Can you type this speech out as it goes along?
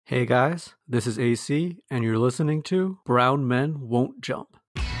Hey guys, this is AC, and you're listening to Brown Men Won't Jump.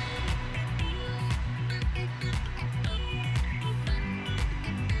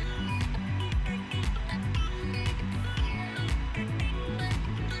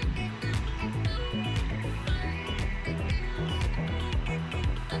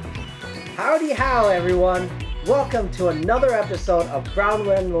 Howdy how, everyone. Welcome to another episode of Brown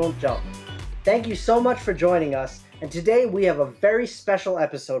Men Won't Jump. Thank you so much for joining us, and today we have a very special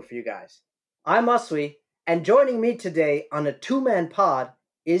episode for you guys. I'm Uswe, and joining me today on a two-man pod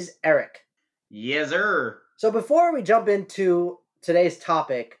is Eric. Yes, sir. So before we jump into today's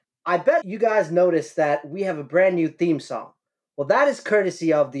topic, I bet you guys noticed that we have a brand new theme song. Well, that is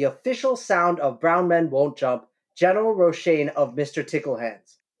courtesy of the official sound of Brown Men Won't Jump, General Roshane of Mr.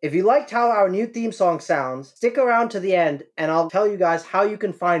 Ticklehands. If you liked how our new theme song sounds, stick around to the end and I'll tell you guys how you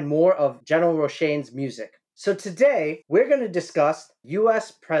can find more of General Roshane's music. So today, we're going to discuss U.S.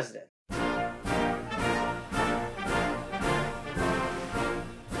 President.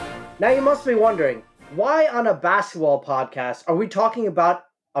 Now you must be wondering, why on a basketball podcast are we talking about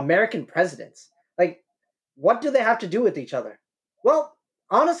American presidents? Like, what do they have to do with each other? Well,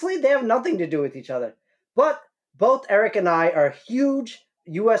 honestly, they have nothing to do with each other. But both Eric and I are huge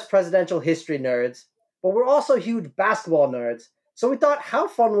U.S. presidential history nerds, but we're also huge basketball nerds. So we thought, how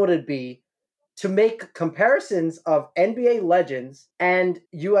fun would it be to make comparisons of NBA legends and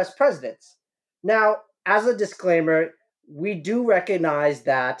U.S. presidents? Now, as a disclaimer, we do recognize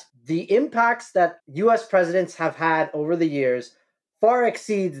that the impacts that U.S. presidents have had over the years far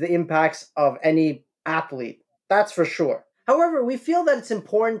exceeds the impacts of any athlete. That's for sure. However, we feel that it's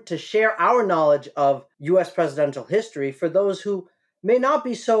important to share our knowledge of U.S. presidential history for those who may not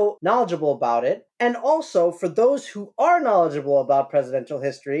be so knowledgeable about it, and also for those who are knowledgeable about presidential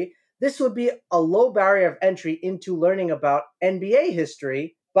history, this would be a low barrier of entry into learning about NBA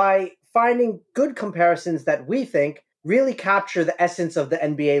history by finding good comparisons that we think really capture the essence of the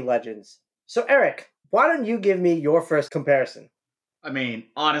NBA legends. So Eric, why don't you give me your first comparison? I mean,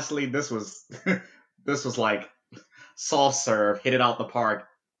 honestly, this was this was like soft serve, hit it out the park,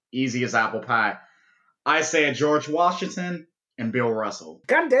 easy as apple pie. I say George Washington and Bill Russell.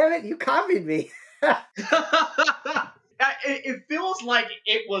 God damn it, you copied me. It feels like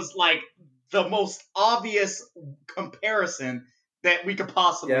it was like the most obvious comparison that we could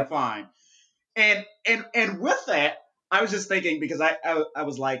possibly find. And with that, I was just thinking, because I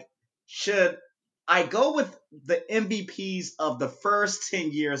was like, should I go with the MVPs of the first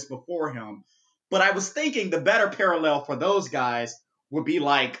 10 years before him? But I was thinking the better parallel for those guys would be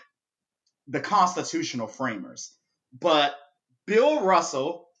like the constitutional framers. But Bill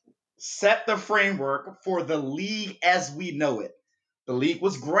Russell set the framework for the league as we know it. The league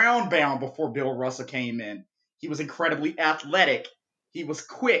was ground-bound before Bill Russell came in. He was incredibly athletic. He was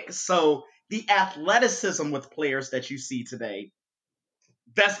quick. So the athleticism with players that you see today,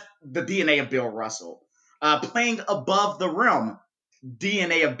 that's the DNA of Bill Russell. Playing above the rim,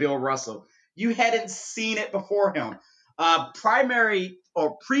 DNA of Bill Russell. You hadn't seen it before him.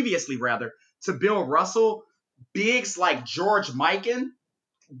 Previously to Bill Russell, bigs like George Mikan,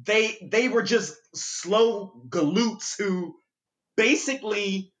 they were just slow galoots who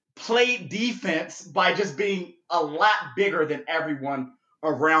basically played defense by just being a lot bigger than everyone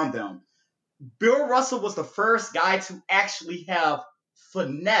around them. Bill Russell was the first guy to actually have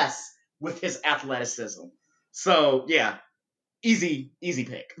finesse with his athleticism. So, yeah, easy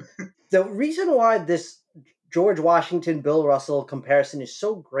pick. The reason why this George Washington, Bill Russell comparison is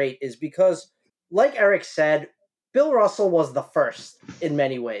so great is because, like Eric said, Bill Russell was the first in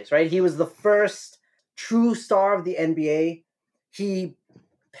many ways, right? He was the first true star of the NBA. He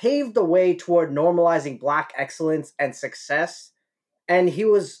paved the way toward normalizing black excellence and success, and he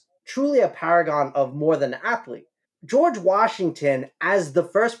was truly a paragon of more than an athlete. George Washington, as the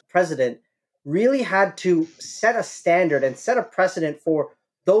first president, really had to set a standard and set a precedent for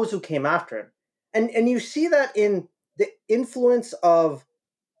those who came after him. And you see that in the influence of,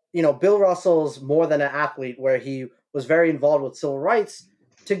 Bill Russell's more than an athlete, where he was very involved with civil rights,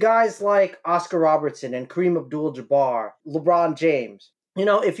 to guys like Oscar Robertson and Kareem Abdul-Jabbar, LeBron James.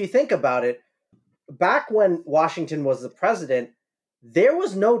 If you think about it, back when Washington was the president, there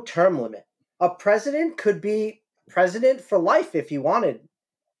was no term limit. A president could be president for life if he wanted.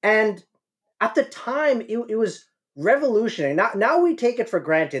 And at the time, it was revolutionary. Now we take it for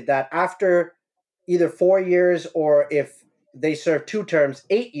granted that after either 4 years, or if they serve 2 terms,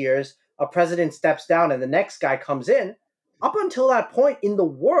 8 years, a president steps down and the next guy comes in. Up until that point in the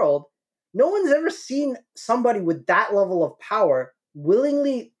world, no one's ever seen somebody with that level of power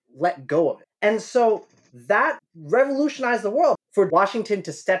willingly let go of it. And so that revolutionized the world. for Washington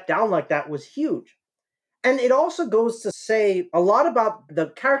to step down like that was huge. And it also goes to say a lot about the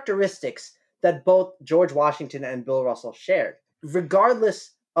characteristics that both George Washington and Bill Russell shared.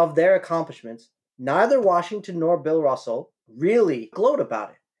 Regardless of their accomplishments, neither Washington nor Bill Russell really gloat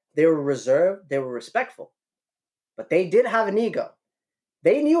about it. They were reserved, they were respectful. But they did have an ego.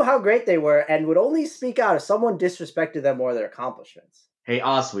 They knew how great they were and would only speak out if someone disrespected them or their accomplishments. Hey,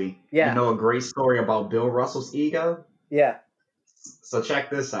 Oswe, Yeah. you know a great story about Bill Russell's ego? Yeah. So check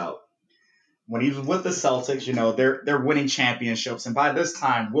this out. When he was with the Celtics, they're winning championships, and by this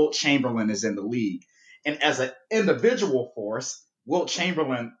time, Wilt Chamberlain is in the league. And as an individual force, Wilt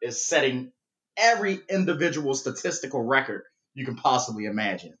Chamberlain is setting every individual statistical record you can possibly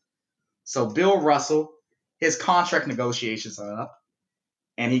imagine. So Bill Russell, his contract negotiations are up,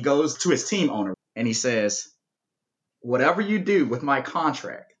 and he goes to his team owner and he says, whatever you do with my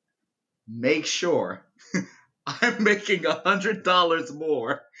contract, make sure I'm making $100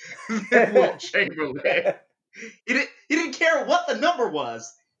 more than Wilt Chamberlain. He didn't care what the number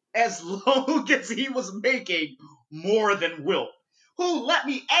was, as long as he was making more than Wilt. Who, let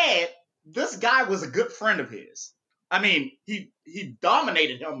me add, this guy was a good friend of his. I mean, he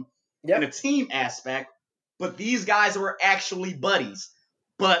dominated him in a team aspect, but these guys were actually buddies.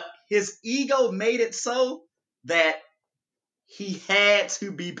 But his ego made it so that he had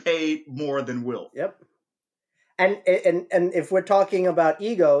to be paid more than Wilt. Yep. And if we're talking about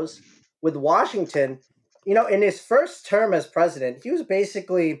egos with Washington, in his first term as president, he was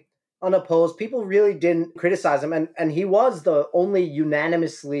basically unopposed. People really didn't criticize him, and he was the only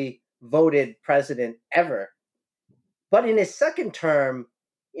unanimously voted president ever. But in his second term,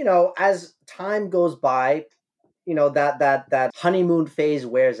 as time goes by, that honeymoon phase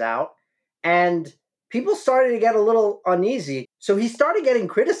wears out, and people started to get a little uneasy. So he started getting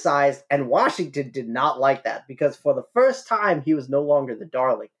criticized, and Washington did not like that because for the first time, he was no longer the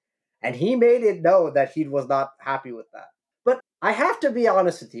darling. And he made it known that he was not happy with that. But I have to be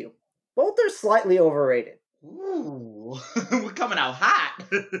honest with you, both are slightly overrated. Ooh, we're coming out hot.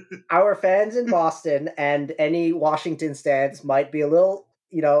 Our fans in Boston and any Washington stands might be a little,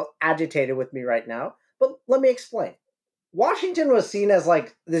 agitated with me right now. But let me explain. Washington was seen as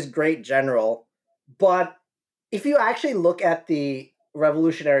like this great general, but if you actually look at the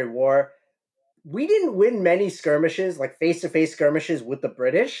Revolutionary War, we didn't win many skirmishes, like face-to-face skirmishes with the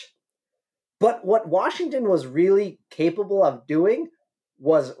British. But what Washington was really capable of doing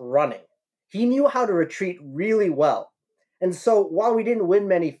was running. He knew how to retreat really well. And so while we didn't win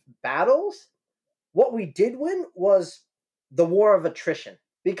many battles, what we did win was the war of attrition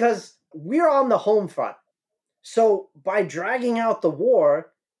because we're on the home front. So by dragging out the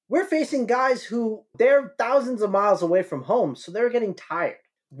war, we're facing guys who they're thousands of miles away from home, so they're getting tired.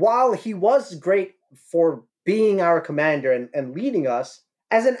 While he was great for being our commander and leading us,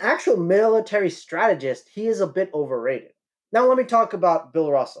 as an actual military strategist, he is a bit overrated. Now let me talk about Bill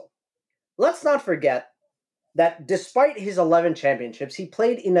Russell. Let's not forget that despite his 11 championships, he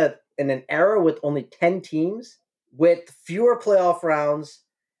played in an era with only 10 teams, with fewer playoff rounds,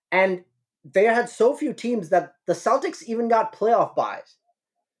 and they had so few teams that the Celtics even got playoff buys.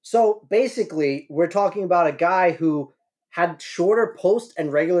 So basically, we're talking about a guy who had shorter post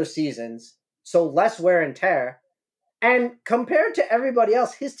and regular seasons, so less wear and tear. And compared to everybody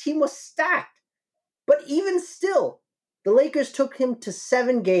else, his team was stacked. But even still, the Lakers took him to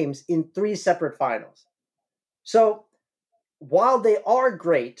 7 games in 3 separate finals. So while they are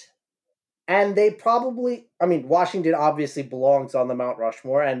great, and they probably, Washington obviously belongs on the Mount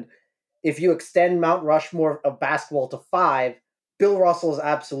Rushmore, and if you extend Mount Rushmore of basketball to 5, Bill Russell is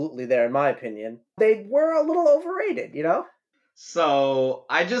absolutely there, in my opinion. They were a little overrated, So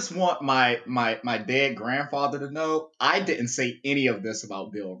I just want my dead grandfather to know I didn't say any of this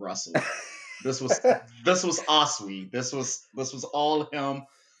about Bill Russell. This was Oswe. This was all him.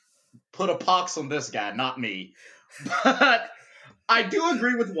 Put a pox on this guy, not me. But I do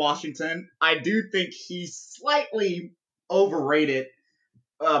agree with Washington. I do think he's slightly overrated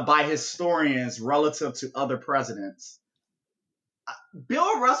by historians relative to other presidents.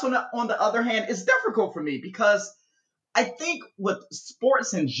 Bill Russell, on the other hand, is difficult for me because I think with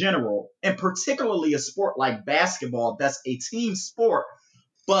sports in general, and particularly a sport like basketball, that's a team sport,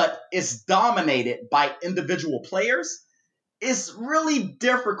 but it's dominated by individual players, it's really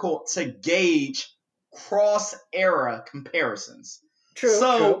difficult to gauge cross-era comparisons.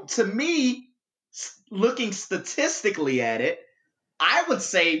 True. To me, looking statistically at it, I would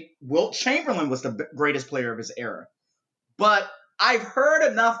say Wilt Chamberlain was the greatest player of his era. But I've heard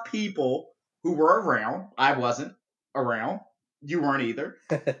enough people who were around. I wasn't around. You weren't either.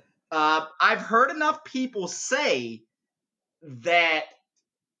 I've heard enough people say that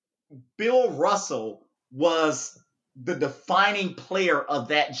Bill Russell was the defining player of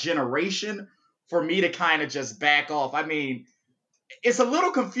that generation for me to kind of just back off. I mean, it's a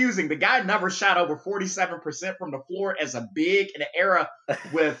little confusing. The guy never shot over 47% from the floor as a big in an era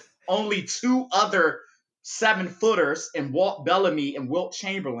with only two other 7-footers in Walt Bellamy and Wilt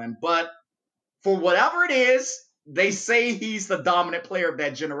Chamberlain. But for whatever it is, they say he's the dominant player of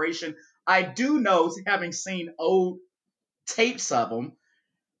that generation. I do know, having seen old tapes of him,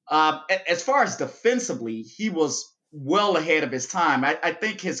 as far as defensively, he was well ahead of his time. I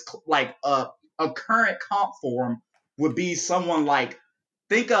think his a current comp for him would be someone like,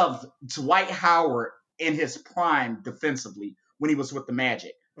 think of Dwight Howard in his prime defensively when he was with the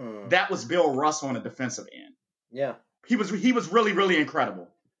Magic. That was Bill Russell on the defensive end. Yeah, he was really, really incredible.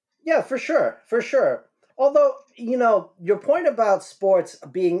 Yeah, for sure. Although, your point about sports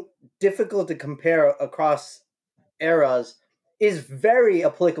being difficult to compare across eras is very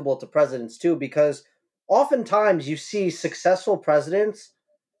applicable to presidents too, because oftentimes you see successful presidents.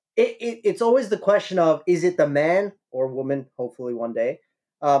 It's always the question of, is it the man or woman, hopefully one day,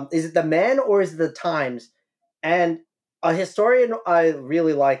 is it the man or is it the times? And a historian I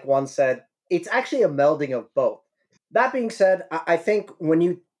really like once said, it's actually a melding of both. That being said, I think when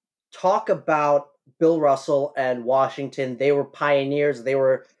you talk about Bill Russell and Washington, they were pioneers. They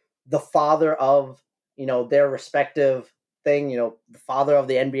were the father of, their respective thing, the father of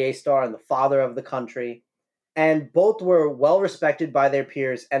the NBA star and the father of the country. And both were well respected by their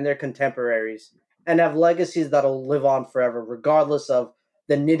peers and their contemporaries and have legacies that'll live on forever, regardless of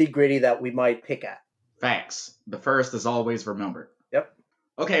the nitty gritty that we might pick at. Facts. The first is always remembered. Yep.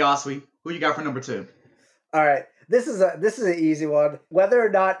 Okay, Oswe, who you got for number 2? All right. This is an easy one. Whether or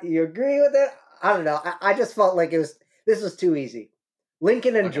not you agree with it, I don't know. I just felt like this was too easy.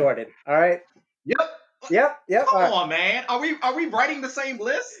 Lincoln and Jordan. All right. Yep. Come on, man. Are we writing the same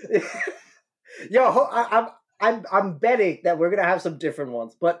list? Yo, I'm betting that we're gonna have some different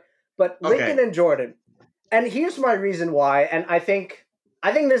ones, but Lincoln and Jordan. And here's my reason why. And I think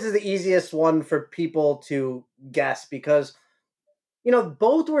this is the easiest one for people to guess because,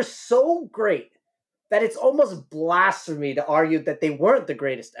 both were so great that it's almost blasphemy to argue that they weren't the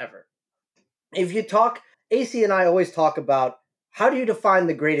greatest ever. If you talk, AC and I always talk about how do you define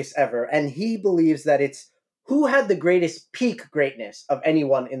the greatest ever, and he believes that it's who had the greatest peak greatness of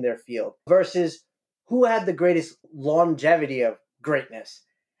anyone in their field versus who had the greatest longevity of greatness.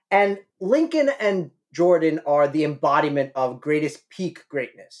 And Lincoln and Jordan are the embodiment of greatest peak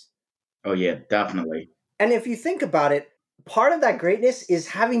greatness. Oh, yeah, definitely. And if you think about it, part of that greatness is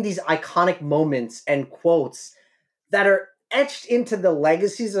having these iconic moments and quotes that are etched into the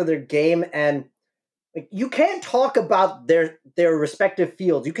legacies of their game. And you can't talk about their respective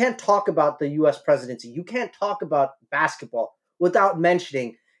fields. You can't talk about the U.S. presidency. You can't talk about basketball without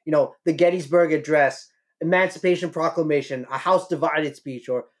mentioning, the Gettysburg Address, Emancipation Proclamation, a House Divided speech,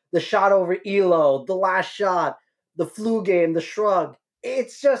 or the shot over Elo, the last shot, the flu game, the shrug.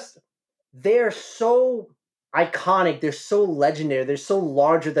 It's just, they're so iconic. They're so legendary. They're so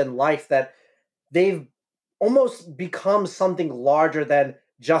larger than life that they've almost become something larger than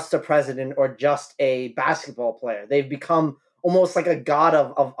just a president or just a basketball player. They've become almost like a god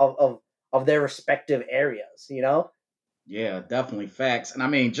of their respective areas, Yeah, definitely facts. And I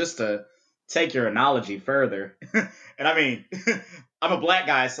mean, just to take your analogy further, and I mean, I'm a black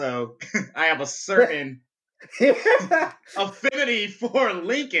guy, so I have a certain affinity for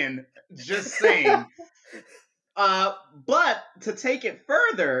Lincoln, just saying. But to take it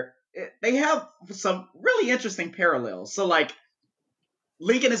further, they have some really interesting parallels. So, like,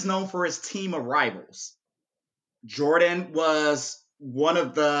 Lincoln is known for his team of rivals. Jordan was one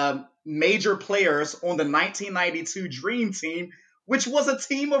of the major players on the 1992 Dream Team, which was a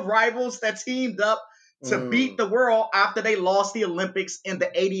team of rivals that teamed up to beat the world after they lost the Olympics in the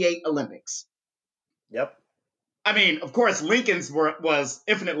 88 Olympics. Yep. I mean, of course, Lincoln's was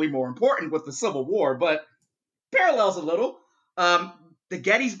infinitely more important with the Civil War, but parallels a little. The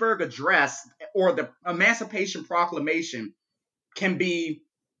Gettysburg Address or the Emancipation Proclamation can be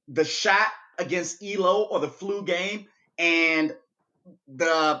the shot against Elo or the flu game and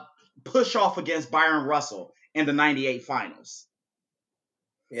the push off against Byron Russell in the 98 finals.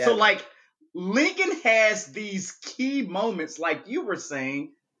 Yeah. So, like, Lincoln has these key moments, like you were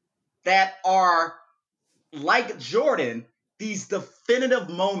saying, that are like Jordan, these definitive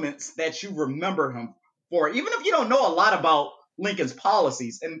moments that you remember him for, even if you don't know a lot about Lincoln's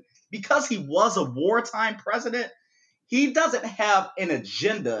policies. And because he was a wartime president, he doesn't have an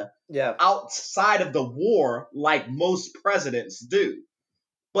agenda outside of the war like most presidents do.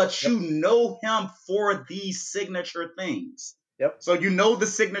 but Yep. you know him for these signature things. Yep. So you know the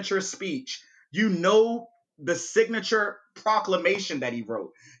signature speech. You know the signature proclamation that he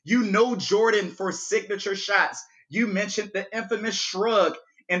wrote. You know Jordan for signature shots. You mentioned the infamous shrug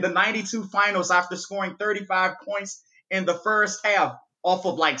in the 92 finals after scoring 35 points in the first half off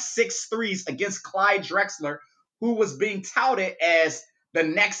of like 6 threes against Clyde Drexler, who was being touted as the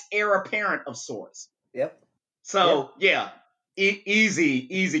next heir apparent of sorts. Yep. So, yeah,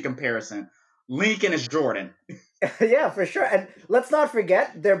 easy comparison. Lincoln is Jordan. Yeah, for sure. And let's not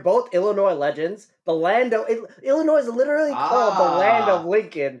forget, they're both Illinois legends. The land of Illinois is literally called the land of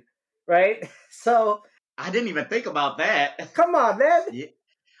Lincoln, right? So I didn't even think about that. come on, man. Yeah.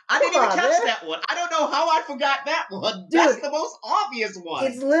 I didn't even catch that one. I don't know how I forgot that one. Dude, that's the most obvious one.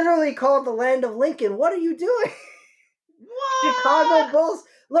 It's literally called the land of Lincoln. What are you doing? What? Chicago Bulls.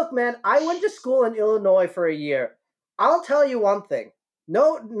 Look, man, I went to school in Illinois for a year. I'll tell you one thing.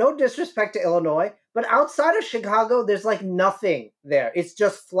 No disrespect to Illinois, but outside of Chicago, there's like nothing there. It's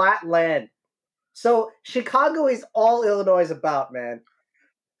just flat land. So Chicago is all Illinois is about, man.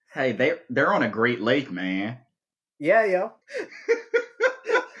 Hey, they're on a Great Lake, man. Yeah, yo.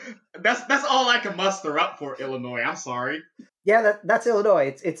 That's all I can muster up for Illinois. I'm sorry. Yeah, that's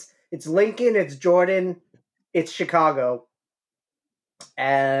Illinois. It's Lincoln, it's Jordan, it's Chicago.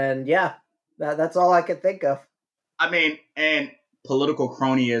 And yeah, that's all I could think of. I mean, and political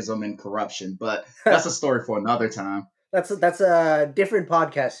cronyism and corruption, but that's a story for another time. That's a different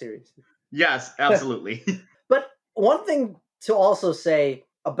podcast series. Yes, absolutely. But one thing to also say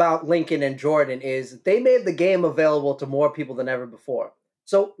about Lincoln and Jordan is they made the game available to more people than ever before.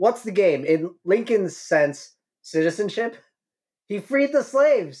 So what's the game? In Lincoln's sense, citizenship. He freed the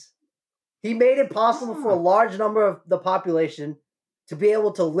slaves. He made it possible for a large number of the population to be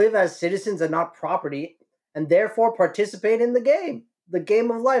able to live as citizens and not property, and therefore participate in the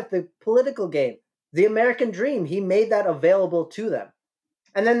game of life, the political game, the American dream. He made that available to them.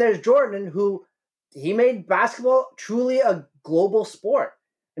 And then there's Jordan, who he made basketball truly a global sport.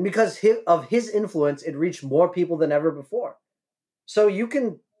 And because of his influence, it reached more people than ever before. So you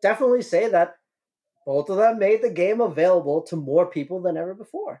can definitely say that both of them made the game available to more people than ever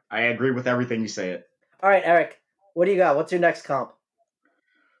before. I agree with everything you said. All right, Eric, what do you got? What's your next comp?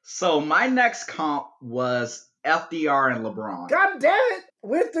 So my next comp was FDR and LeBron. God damn it!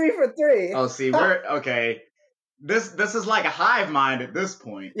 We're 3 for 3. Oh, see, we're okay. This is like a hive mind at this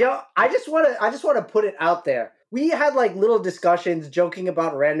point. Yo, I just want to put it out there. We had like little discussions joking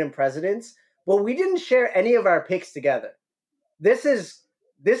about random presidents, but we didn't share any of our picks together. This is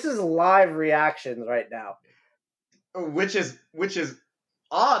live reactions right now. Which is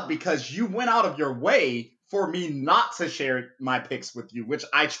odd because you went out of your way for me not to share my picks with you, which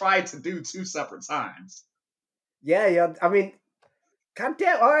I tried to do 2 separate times. Yeah. I mean,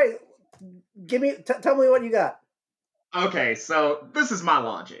 goddamn. All right, tell me what you got. Okay, so this is my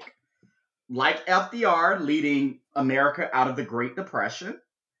logic. Like FDR leading America out of the Great Depression,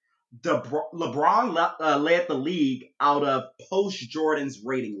 LeBron led the league out of post-Jordan's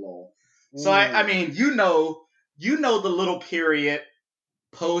rating lull. So I mean, you know the little period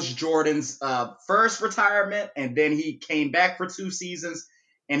post-Jordan's first retirement, and then he came back for 2 seasons,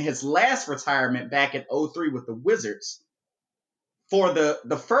 and his last retirement back in 2003 with the Wizards. For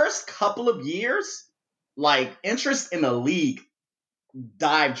the first couple of years, like interest in the league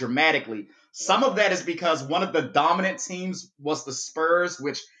dived dramatically. Some of that is because one of the dominant teams was the Spurs,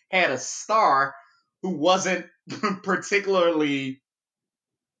 which had a star who wasn't particularly,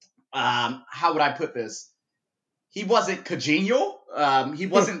 how would I put this? He wasn't congenial. He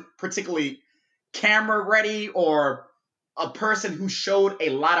wasn't particularly camera ready or a person who showed a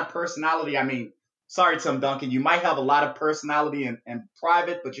lot of personality. I mean, sorry, Tim Duncan, you might have a lot of personality in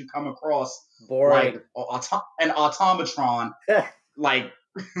private, but you come across boring, like an automatron, like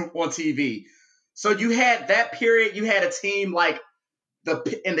on TV. So you had that period. You had a team like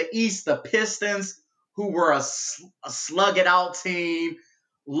in the East, the Pistons, who were a slug it out team,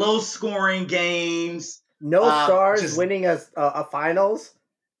 low scoring games. No stars winning a finals.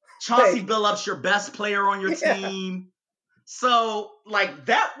 Chauncey Billups, your best player on your team. So, like,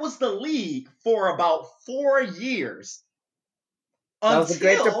 that was the league for about 4 years. That was the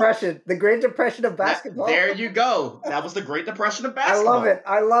Great Depression. The Great Depression of basketball. There you go. That was the Great Depression of basketball.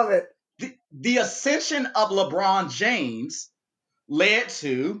 I love it. The ascension of LeBron James led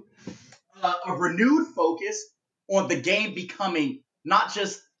to a renewed focus on the game becoming not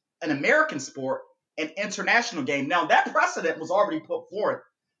just an American sport, an international game. Now, that precedent was already put forth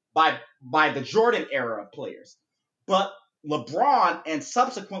by the Jordan era of players. But LeBron and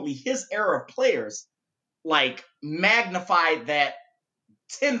subsequently his era of players, like, magnified that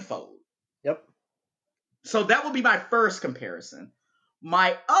tenfold. Yep. So that would be my first comparison.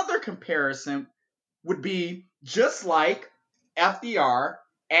 My other comparison would be just like FDR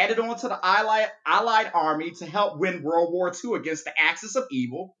added on to the Allied Army to help win World War II against the Axis of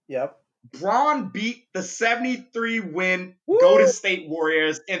Evil. Yep. Braun beat the 73-win Woo! Golden State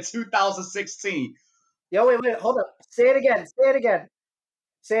Warriors in 2016. Yo, wait, hold up. Say it again.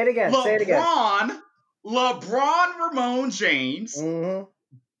 LeBron Ramon James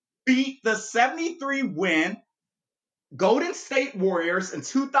beat the 73-win Golden State Warriors in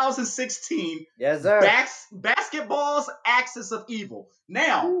 2016. Yes, sir. Basketball's Axis of Evil.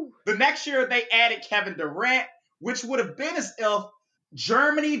 Now, the next year they added Kevin Durant, which would have been as if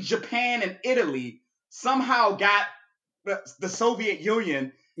Germany, Japan, and Italy somehow got the Soviet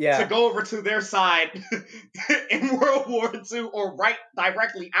Union to go over to their side in World War II or right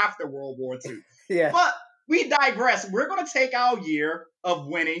directly after World War II. Yeah. But we digress. We're going to take our year of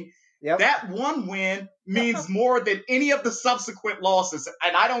winning. Yep. That one win means more than any of the subsequent losses,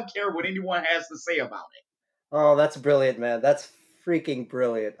 and I don't care what anyone has to say about it. Oh, that's brilliant, man. That's freaking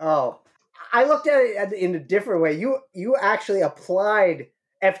brilliant. Oh, I looked at it in a different way. You actually applied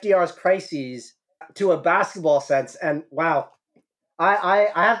FDR's crises to a basketball sense, and wow, I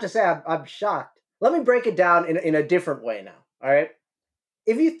have to say I'm shocked. Let me break it down in a different way now. All right,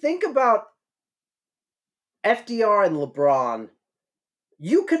 if you think about FDR and LeBron,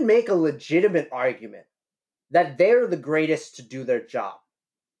 you could make a legitimate argument that they're the greatest to do their job.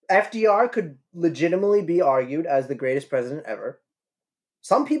 FDR could legitimately be argued as the greatest president ever.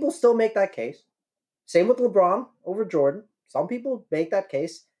 Some people still make that case. Same with LeBron over Jordan. Some people make that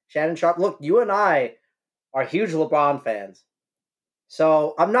case. Shannon Sharpe. Look, you and I are huge LeBron fans.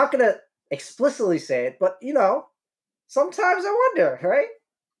 So I'm not going to explicitly say it, but, sometimes I wonder, right?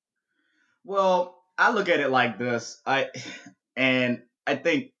 Well, I look at it like this. I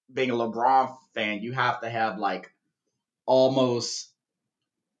think being a LeBron fan, you have to have almost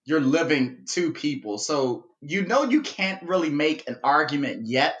you're living two people. So you can't really make an argument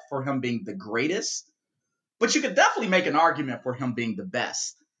yet for him being the greatest, but you could definitely make an argument for him being the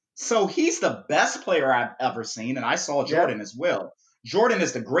best. So he's the best player I've ever seen, and I saw Jordan as well. Jordan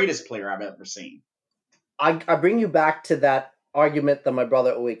is the greatest player I've ever seen. I bring you back to that argument that my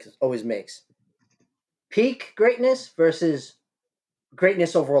brother always makes. Peak greatness versus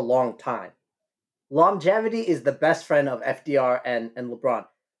greatness over a long time. Longevity is the best friend of FDR and LeBron.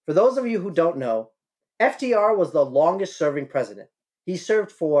 For those of you who don't know, FDR was the longest serving president. He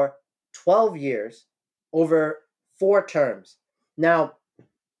served for 12 years over 4 terms. Now,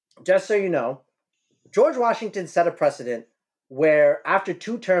 just so you know, George Washington set a precedent where after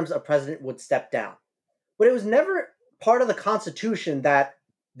 2 terms, a president would step down. But it was never part of the Constitution that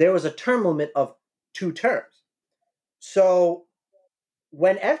there was a term limit of 2 terms. So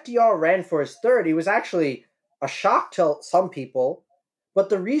when FDR ran for his third, it was actually a shock to some people. But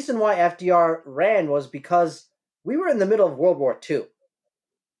the reason why FDR ran was because we were in the middle of World War II.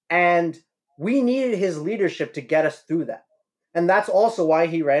 And we needed his leadership to get us through that. And that's also why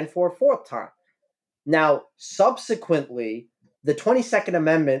he ran for a 4th time. Now, subsequently, the 22nd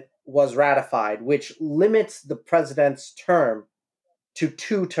Amendment was ratified, which limits the president's term to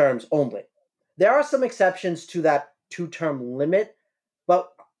 2 terms only. There are some exceptions to that 2-term limit, but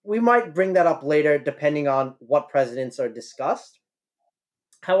we might bring that up later depending on what presidents are discussed.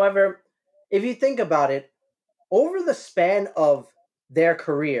 However, if you think about it, over the span of their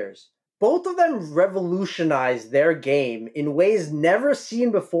careers, both of them revolutionized their game in ways never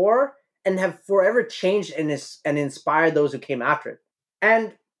seen before and have forever changed and inspired those who came after it.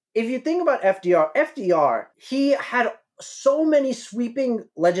 And if you think about FDR, he had so many sweeping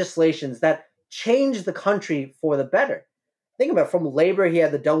legislations that changed the country for the better. Think about it. From labor, he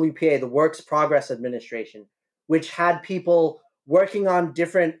had the WPA, the Works Progress Administration, which had people working on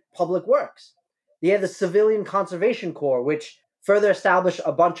different public works. He had the Civilian Conservation Corps, which further established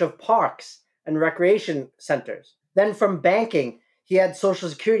a bunch of parks and recreation centers. Then from banking, he had Social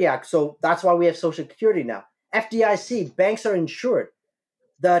Security Act, so that's why we have Social Security now. FDIC, banks are insured.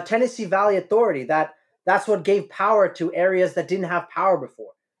 The Tennessee Valley Authority, that's what gave power to areas that didn't have power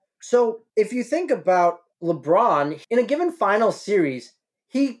before. So if you think about LeBron, in a given final series,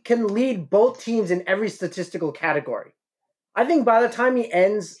 he can lead both teams in every statistical category. I think by the time he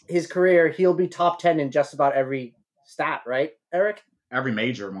ends his career, he'll be top 10 in just about every stat, right, Eric? Every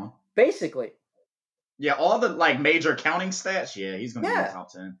major one. Basically. Yeah, all the major counting stats, he's going to be in the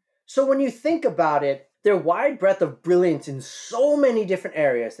top 10. So when you think about it, their wide breadth of brilliance in so many different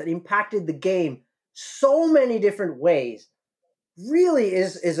areas that impacted the game so many different ways really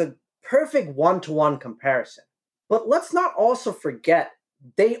is a perfect one-to-one comparison. But let's not also forget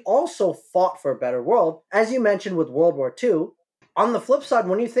they also fought for a better world, as you mentioned with World War II. On the flip side,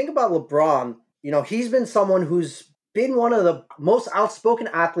 when you think about LeBron, he's been someone who's been one of the most outspoken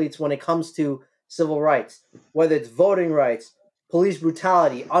athletes when it comes to civil rights, whether it's voting rights, police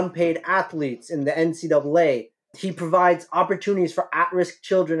brutality, unpaid athletes in the NCAA. He provides opportunities for at-risk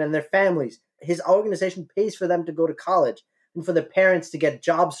children and their families. His organization pays for them to go to college and for their parents to get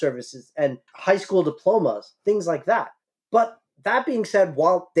job services and high school diplomas, things like that. But that being said,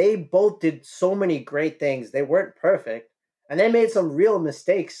 while they both did so many great things, they weren't perfect, and they made some real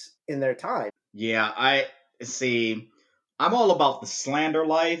mistakes in their time. Yeah, I see. I'm all about the slander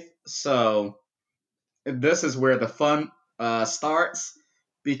life, so this is where the fun starts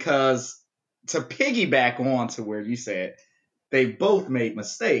because to piggyback on to where you said they both made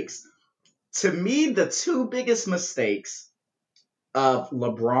mistakes. To me, the two biggest mistakes of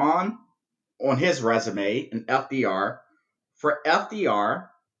LeBron on his resume and FDR, for FDR,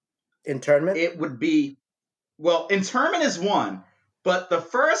 Internment? it would be, well, internment is one, but the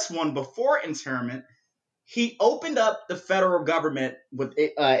first one before internment, he opened up the federal government with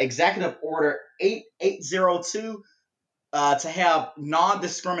Executive Order 8802 to have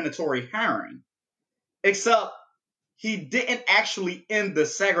non-discriminatory hiring. Except he didn't actually end the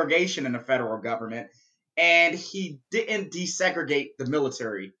segregation in the federal government, and he didn't desegregate the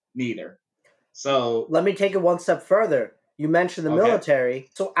military neither. So Let me take it one step further. You mentioned the okay, military.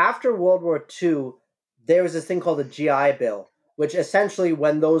 So after World War II, there was this thing called the GI Bill, which essentially,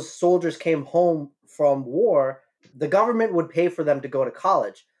 when those soldiers came home from war, the government would pay for them to go to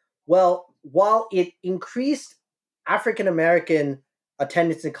college. Well, while it increased African American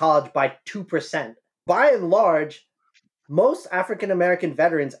attendance in college by 2%, by and large, most African American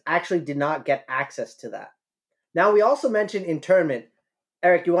veterans actually did not get access to that. Now, we also mentioned internment.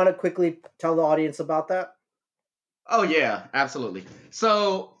 Eric, you want to quickly tell the audience about that? oh yeah, absolutely.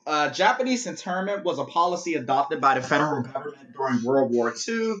 So Japanese internment was a policy adopted by the federal government during World War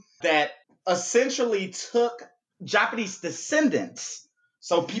II that essentially took Japanese descendants,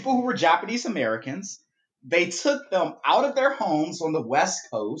 so people who were Japanese Americans, they took them out of their homes on the West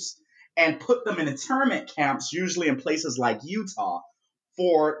Coast and put them in internment camps, usually in places like Utah,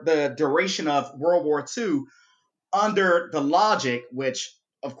 for the duration of World War II, under the logic, which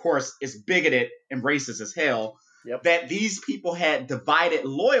of course is bigoted and racist as hell, Yep. that these people had divided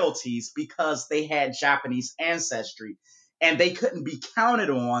loyalties because they had Japanese ancestry and they couldn't be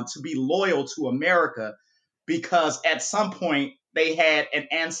counted on to be loyal to America because at some point they had an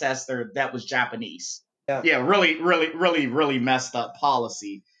ancestor that was Japanese. Yeah. Yeah, really messed up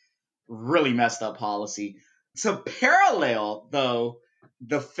policy. Really messed up policy. To parallel, though,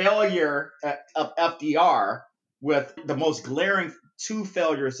 the failure of FDR with the most glaring two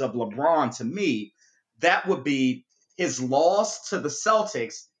failures of LeBron to me, that would be his loss to the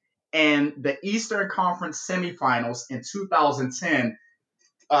Celtics and the Eastern Conference semifinals in 2010,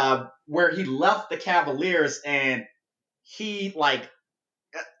 where he left the Cavaliers and he, like,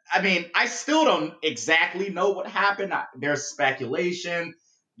 I mean, I still don't exactly know what happened. There's speculation.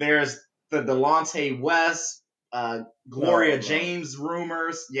 There's the Delonte West, Gloria No. James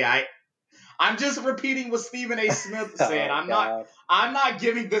rumors. Yeah, I'm just repeating what Stephen A. Smith said. Oh, God. I'm not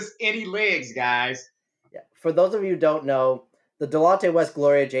giving this any legs, guys. Yeah. For those of you who don't know, the Delonte West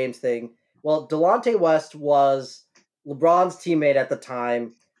Gloria James thing, well, Delonte West was LeBron's teammate at the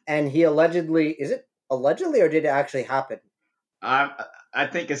time, and he allegedly, is it allegedly or did it actually happen? I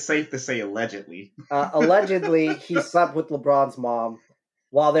think it's safe to say allegedly. Allegedly, he slept with LeBron's mom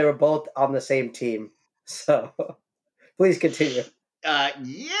while they were both on the same team. So, please continue.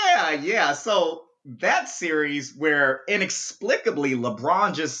 Yeah. So that series where inexplicably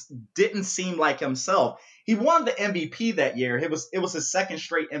LeBron just didn't seem like himself. He won the MVP that year. It was his second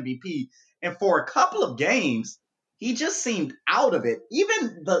straight MVP, and for a couple of games, he just seemed out of it.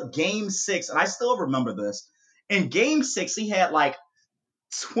 Even the game 6, and I still remember this. In game 6, he had like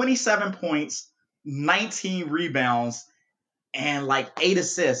 27 points, 19 rebounds, and like 8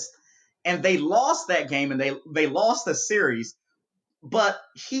 assists. And they lost that game and they lost the series. But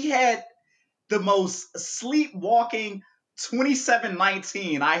he had the most sleepwalking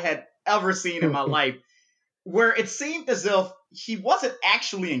 27-19 I had ever seen in my life, where it seemed as if he wasn't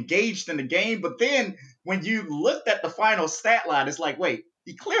actually engaged in the game. But then when you looked at the final stat line, it's like, wait,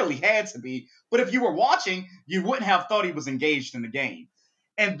 he clearly had to be. But if you were watching, you wouldn't have thought he was engaged in the game.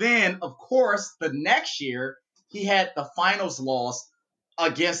 And then, of course, the next year, he had the finals loss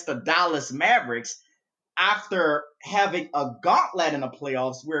against the Dallas Mavericks after having a gauntlet in the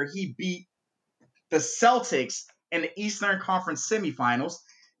playoffs where he beat the Celtics in the Eastern Conference semifinals.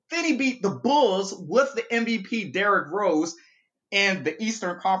 Then he beat the Bulls with the MVP Derrick Rose in the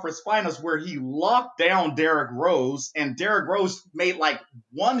Eastern Conference Finals where he locked down Derrick Rose, and Derrick Rose made like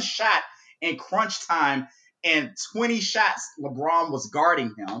one shot in crunch time, and 20 shots LeBron was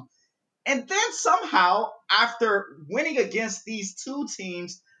guarding him. And then somehow, after winning against these two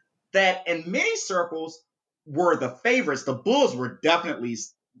teams that in many circles were the favorites, the Bulls were definitely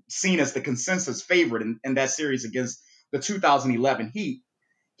seen as the consensus favorite in that series against the 2011 Heat.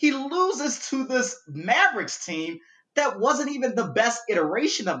 He loses to this Mavericks team that wasn't even the best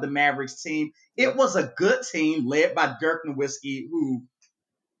iteration of the Mavericks team. It was a good team led by Dirk Nowitzki, who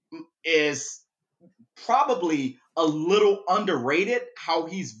is probably a little underrated how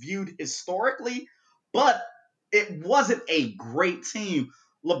he's viewed historically, but it wasn't a great team.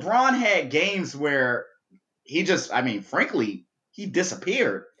 LeBron had games where he just, I mean, frankly, he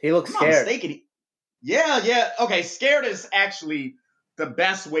disappeared. He looked scared. Yeah. Okay, scared is actually the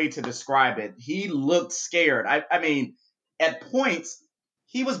best way to describe it. He looked scared. I mean, at points,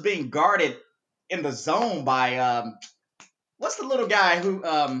 he was being guarded in the zone by what's the little guy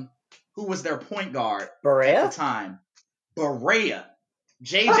who was their point guard Barea? at the time? Barea.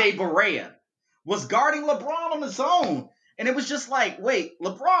 JJ Barea was guarding LeBron on the zone. And it was just like, wait,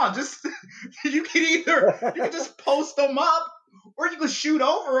 LeBron, just you can just post them up or you can shoot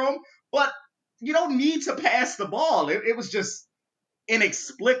over them, but you don't need to pass the ball. It was just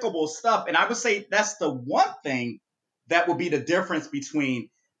inexplicable stuff. And I would say that's the one thing that would be the difference between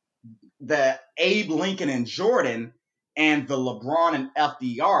the Abe Lincoln and Jordan and the LeBron and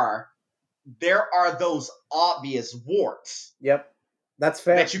FDR. There are those obvious warts. Yep. That's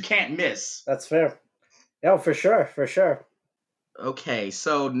fair. That you can't miss. That's fair. Yeah, for sure. Okay,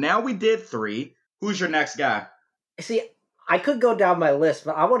 so now we did 3. Who's your next guy? See, I could go down my list,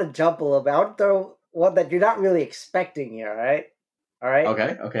 but I want to jump a little bit. I want to throw one that you're not really expecting here, all right? All right?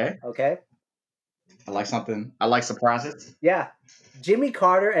 Okay. I like something. I like surprises. Yeah. Jimmy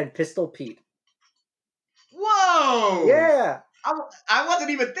Carter and Pistol Pete. Whoa! Yeah. I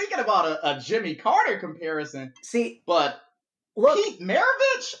wasn't even thinking about a Jimmy Carter comparison. See, but look, Pete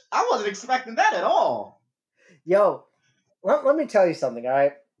Maravich? I wasn't expecting that at all. Yo, let me tell you something, all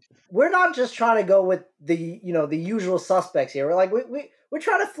right? We're not just trying to go with the usual suspects here. We're like we're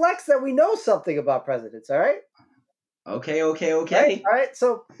trying to flex that we know something about presidents, all right? Okay. Right? All right.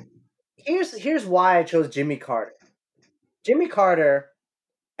 So here's why I chose Jimmy Carter. Jimmy Carter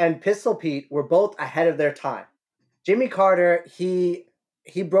and Pistol Pete were both ahead of their time. Jimmy Carter, he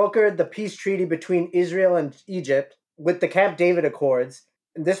brokered the peace treaty between Israel and Egypt with the Camp David Accords.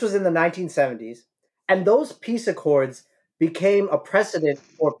 And this was in the 1970s. And those peace accords became a precedent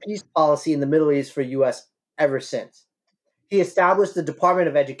for peace policy in the Middle East for U.S. ever since. He established the Department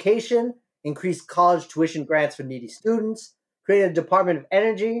of Education, increased college tuition grants for needy students, created a Department of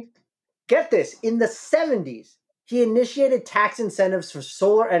Energy. Get this, in the 70s, he initiated tax incentives for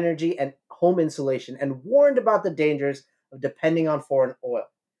solar energy and home insulation and warned about the dangers of depending on foreign oil.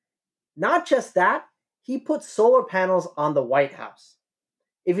 Not just that, he put solar panels on the White House.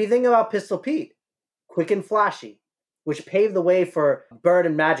 If you think about Pistol Pete, quick and flashy, which paved the way for Bird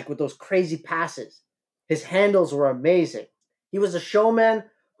and Magic with those crazy passes. His handles were amazing. He was a showman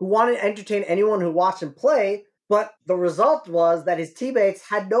who wanted to entertain anyone who watched him play, but the result was that his teammates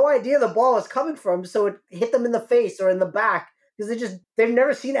had no idea the ball was coming from, so it hit them in the face or in the back because they've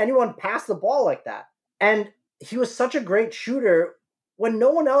never seen anyone pass the ball like that. And he was such a great shooter when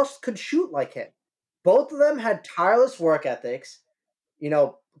no one else could shoot like him. Both of them had tireless work ethics.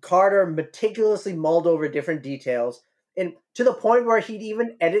 Carter meticulously mulled over different details, and to the point where he'd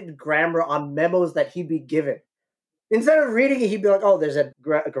even edit grammar on memos that he'd be given. Instead of reading it, he'd be like, oh, there's a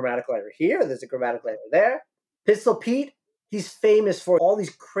grammatical error here, there's a grammatical error there. Pistol Pete, he's famous for all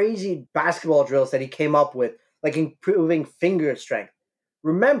these crazy basketball drills that he came up with, like improving finger strength.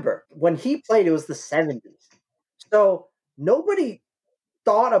 Remember, when he played, it was the 70s. So nobody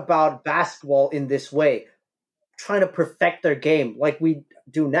thought about basketball in this way, trying to perfect their game like we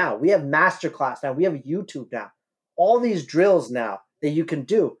do now. We have Masterclass now. We have YouTube now. All these drills now that you can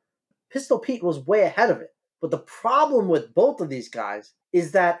do. Pistol Pete was way ahead of it. But the problem with both of these guys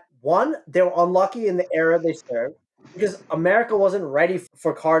is that, one, they were unlucky in the era they served because America wasn't ready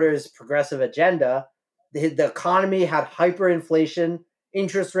for Carter's progressive agenda. The economy had hyperinflation.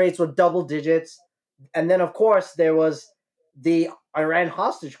 Interest rates were double digits. And then, of course, there was the Iran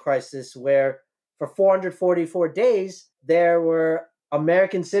hostage crisis where for 444 days, there were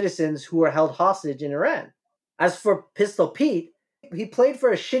American citizens who were held hostage in Iran. As for Pistol Pete, he played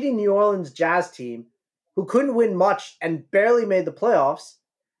for a shitty New Orleans Jazz team who couldn't win much and barely made the playoffs.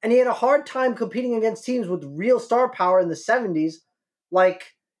 And he had a hard time competing against teams with real star power in the 70s,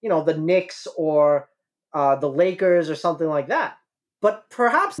 like, the Knicks or the Lakers or something like that. But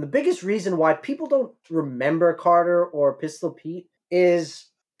perhaps the biggest reason why people don't remember Carter or Pistol Pete is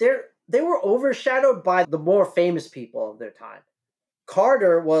they were overshadowed by the more famous people of their time.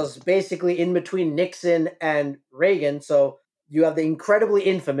 Carter was basically in between Nixon and Reagan, so you have the incredibly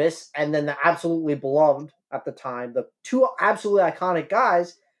infamous and then the absolutely beloved at the time, the two absolutely iconic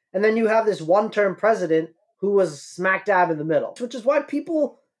guys, and then you have this one-term president who was smack dab in the middle, which is why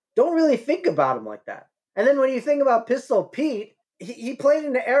people don't really think about him like that. And then when you think about Pistol Pete, he played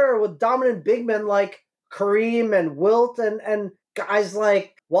in an era with dominant big men like Kareem and Wilt and guys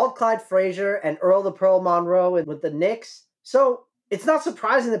like Walt Clyde Frazier and Earl the Pearl Monroe with the Knicks. So it's not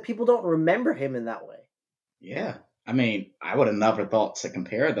surprising that people don't remember him in that way. Yeah. I mean, I would have never thought to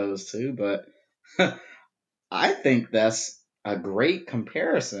compare those two, but I think that's a great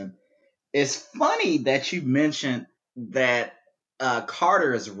comparison. It's funny that you mentioned that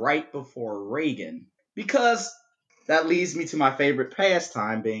Carter is right before Reagan, because that leads me to my favorite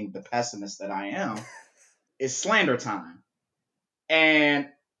pastime, being the pessimist that I am, is slander time. And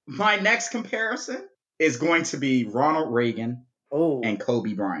my next comparison is going to be Ronald Reagan and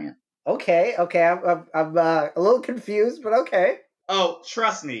Kobe Bryant. Okay. I'm a little confused, but okay. Oh,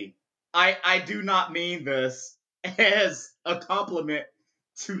 trust me, I do not mean this as a compliment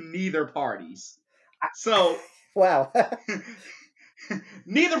to neither parties. So, wow.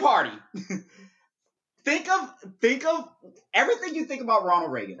 neither party. think of everything you think about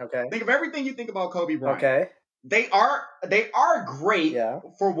Ronald Reagan. Okay. Think of everything you think about Kobe Bryant. Okay. They are great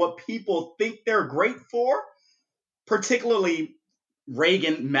for what people think they're great for, particularly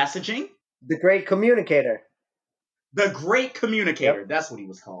Reagan messaging. The great communicator. The great communicator. Yep. That's what he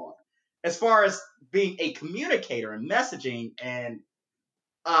was called. As far as being a communicator and messaging and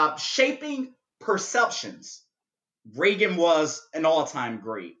shaping perceptions, Reagan was an all-time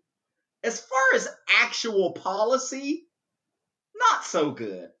great. As far as actual policy, not so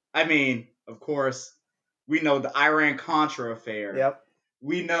good. I mean, of course, we know the Iran-Contra affair. Yep.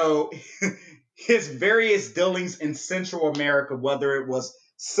 We know his various dealings in Central America, whether it was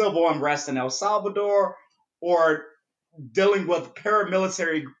civil unrest in El Salvador or dealing with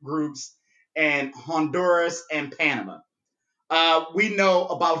paramilitary groups in Honduras and Panama. We know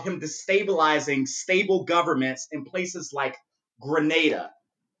about him destabilizing stable governments in places like Grenada.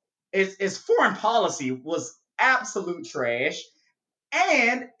 His foreign policy was absolute trash.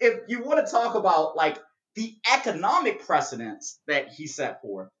 And if you want to talk about like the economic precedents that he set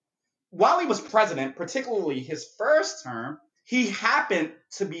forth, while he was president, particularly his first term, he happened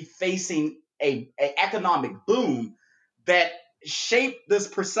to be facing a economic boom that shaped this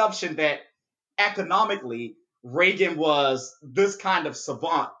perception that economically Reagan was this kind of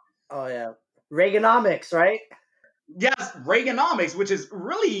savant. Oh yeah, Reaganomics, right? Yes, Reaganomics, which is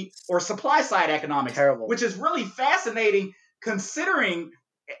really, or supply side economics, terrible, which is really fascinating considering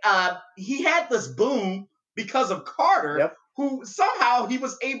he had this boom because of Carter, who somehow he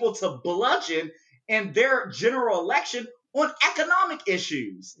was able to bludgeon in their general election on economic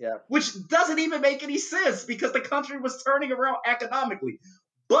issues, which doesn't even make any sense because the country was turning around economically.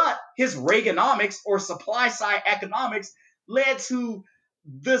 But his Reaganomics, or supply side economics, led to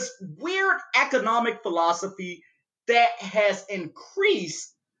this weird economic philosophy that has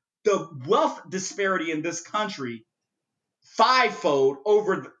increased the wealth disparity in this country fivefold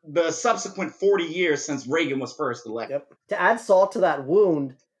over the subsequent 40 years since Reagan was first elected. To add salt to that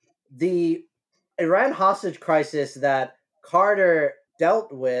wound, the Iran hostage crisis that Carter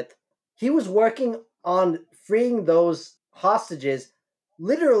dealt with, he was working on freeing those hostages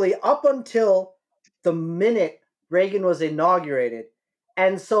literally up until the minute Reagan was inaugurated.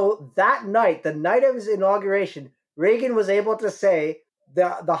 And so that night, the night of his inauguration, Reagan was able to say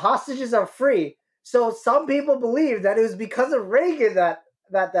the hostages are free. So some people believe that it was because of Reagan that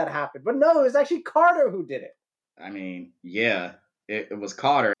happened. But no, it was actually Carter who did it. I mean, yeah, it was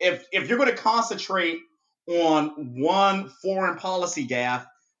Carter. If you're going to concentrate on one foreign policy gaffe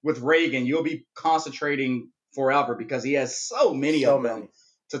with Reagan, you'll be concentrating forever because he has so many of them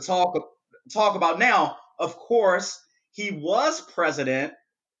to talk about. Now, of course, he was president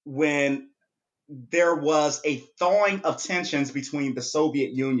when there was a thawing of tensions between the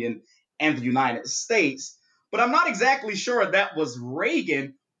Soviet Union and the United States. But I'm not exactly sure that was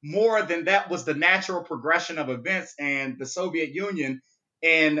Reagan more than that was the natural progression of events, and the Soviet Union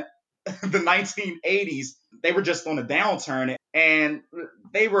in the 1980s, they were just on a downturn and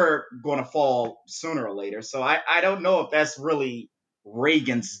they were going to fall sooner or later. So I don't know if that's really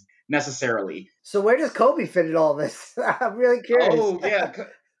Reagan's necessarily. So where does Kobe fit in all this? I'm really curious. Oh, yeah.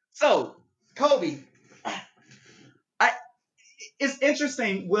 So, Kobe, it's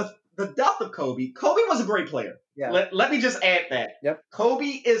interesting with the death of Kobe. Kobe was a great player. Yeah. Let me just add that. Yep. Kobe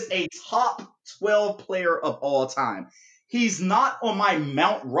is a top 12 player of all time. He's not on my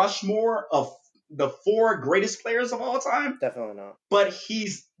Mount Rushmore of the 4 greatest players of all time, Definitely not. but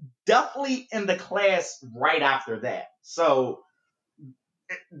he's definitely in the class right after that. So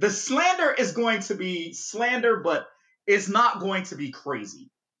the slander is going to be slander, but it's not going to be crazy.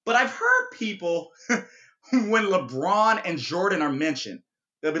 But I've heard people, when LeBron and Jordan are mentioned,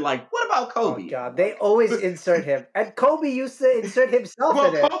 they'll be like, what about Kobe? Oh, God. They always insert him. And Kobe used to insert himself Well,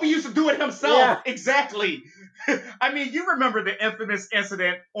 in it. Kobe used to do it himself. Yeah. Exactly. I mean, you remember the infamous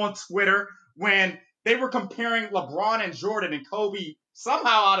incident on Twitter when they were comparing LeBron and Jordan, and Kobe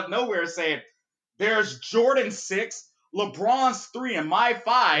somehow out of nowhere said, there's Jordan 6, LeBron's 3, and my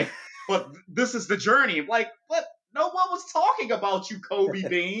 5, but this is the journey. Like, what? No one was talking about you, Kobe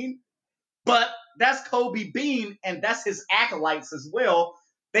Bean. But that's Kobe Bean, and that's his acolytes as well.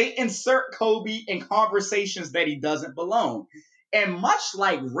 They insert Kobe in conversations that he doesn't belong. And much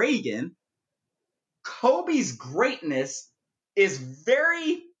like Reagan, Kobe's greatness is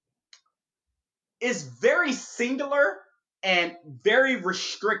very singular and very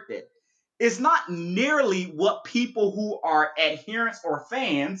restricted. It's not nearly what people who are adherents or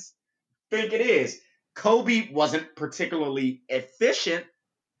fans think it is. Kobe wasn't particularly efficient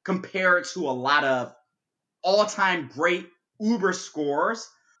compared to a lot of all-time great uber scorers.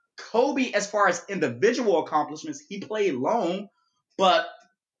 Kobe, as far as individual accomplishments, he played long, but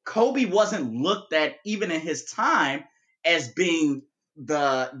Kobe wasn't looked at, even in his time, as being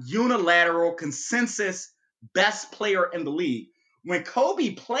the unilateral consensus best player in the league. When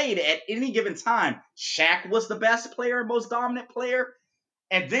Kobe played at any given time, Shaq was the best player and most dominant player.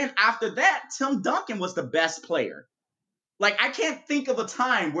 And then after that, Tim Duncan was the best player. Like, I can't think of a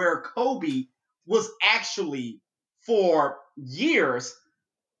time where Kobe was actually, for years,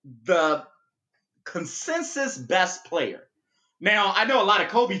 the consensus best player. Now, I know a lot of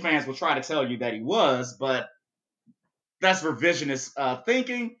Kobe fans will try to tell you that he was, but that's revisionist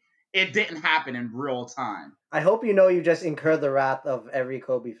thinking. It didn't happen in real time. I hope you know you just incur the wrath of every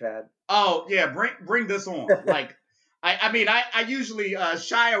Kobe fan. Oh yeah, bring this on. Like, I mean, I usually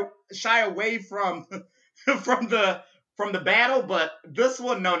shy away from from the battle, but this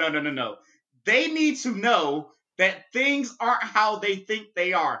one, no. They need to know that things aren't how they think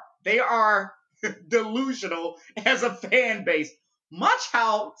they are. They are delusional as a fan base, much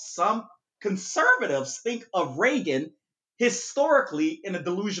how some conservatives think of Reagan historically in a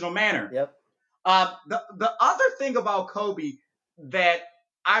delusional manner. Yep. The other thing about Kobe that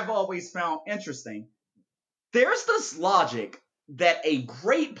I've always found interesting, there's this logic that a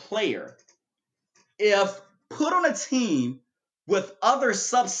great player, if put on a team with other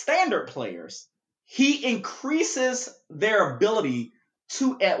substandard players, he increases their ability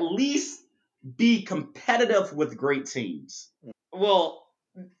to at least be competitive with great teams. Well,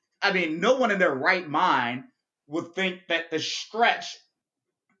 I mean, no one in their right mind would think that the stretch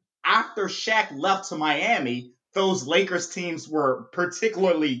after Shaq left to Miami, those Lakers teams were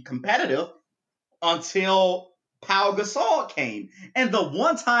particularly competitive until Pau Gasol came. And the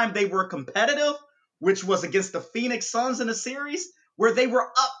one time they were competitive, which was against the Phoenix Suns in a series where they were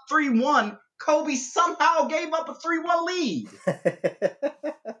up 3-1, Kobe somehow gave up a 3-1 lead.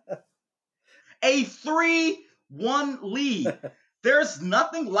 A 3-1 lead. There's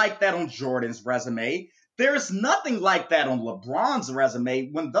nothing like that on Jordan's resume. There's nothing like that on LeBron's resume.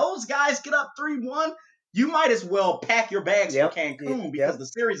 When those guys get up 3-1, you might as well pack your bags for Cancun because the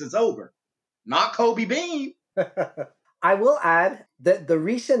series is over. Not Kobe Bean. I will add that the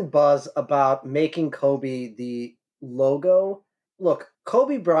recent buzz about making Kobe the logo. Look,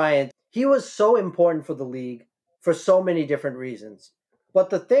 Kobe Bryant, he was so important for the league for so many different reasons. But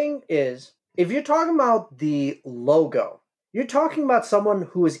the thing is, if you're talking about the logo, you're talking about someone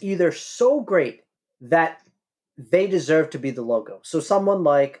who is either so great that they deserve to be the logo. So someone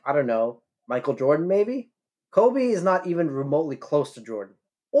like, I don't know, Michael Jordan maybe? Kobe is not even remotely close to Jordan.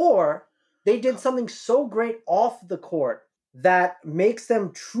 Or they did something so great off the court that makes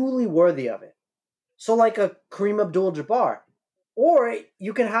them truly worthy of it. So like a Kareem Abdul-Jabbar. Or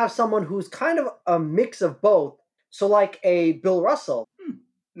you can have someone who's kind of a mix of both. So like a Bill Russell.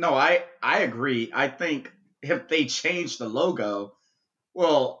 No, I agree. I think if they change the logo,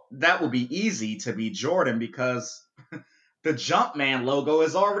 well, that would be easy to be Jordan because the Jumpman logo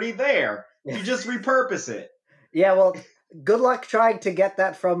is already there. You just repurpose it. Yeah, well, good luck trying to get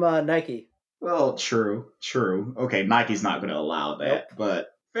that from Nike. Well, true. Okay, Nike's not going to allow that, but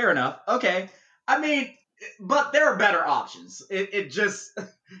fair enough. Okay. I mean, but there are better options. It just,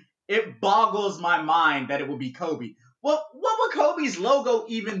 it boggles my mind that it would be Kobe. Well, what would Kobe's logo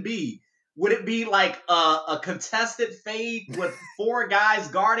even be? Would it be like a contested fade with 4 guys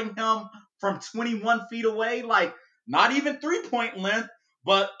guarding him from 21 feet away? Like, not even 3-point length,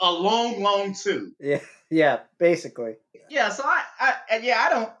 but a long, long two. Yeah, basically. Yeah, so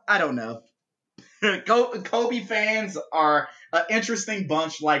I don't know. Kobe fans are an interesting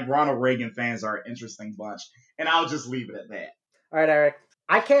bunch, like Ronald Reagan fans are an interesting bunch, and I'll just leave it at that. All right, Eric.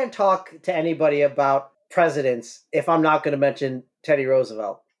 I can't talk to anybody about presidents if I'm not going to mention Teddy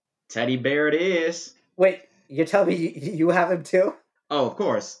Roosevelt. Teddy Bear it is. Wait, you're telling me you have him too? Oh, of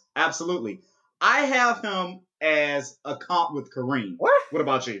course. Absolutely. I have him as a comp with Kareem. What? What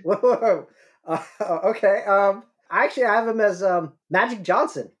about you? Whoa. Okay. Actually, I have him as Magic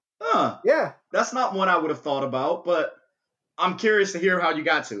Johnson. Huh. Yeah. That's not one I would have thought about, but I'm curious to hear how you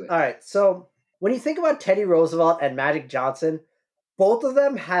got to it. All right. So when you think about Teddy Roosevelt and Magic Johnson, both of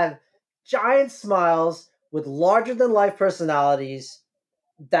them have giant smiles with larger than life personalities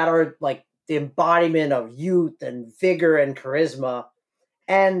that are like the embodiment of youth and vigor and charisma.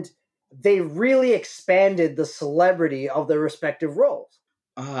 And they really expanded the celebrity of their respective roles.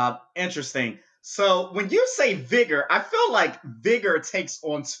 Interesting. So when you say vigor, I feel like vigor takes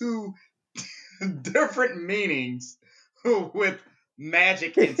on two different meanings with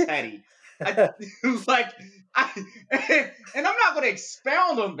Magic and Teddy. And I'm not going to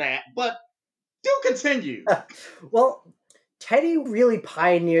expound on that, but do continue. Well, Teddy really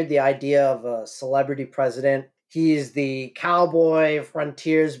pioneered the idea of a celebrity president. He's the cowboy,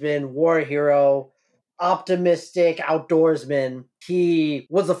 frontiersman, war hero, optimistic outdoorsman. He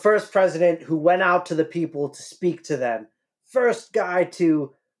was the first president who went out to the people to speak to them. First guy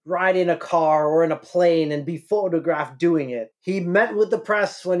to ride in a car or in a plane and be photographed doing it. He met with the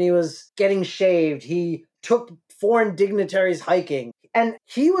press when he was getting shaved. He took foreign dignitaries hiking. And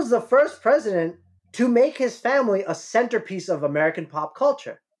he was the first president to make his family a centerpiece of American pop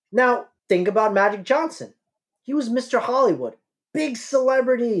culture. Now, think about Magic Johnson. He was Mr. Hollywood. Big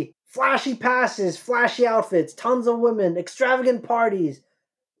celebrity, flashy passes, flashy outfits, tons of women, extravagant parties,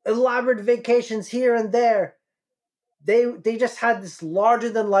 elaborate vacations here and there. They just had this larger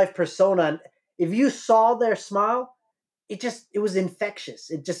than life persona, and if you saw their smile, it was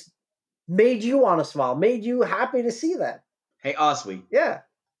infectious. It just made you want to smile, made you happy to see that. Hey, Oswe. Yeah.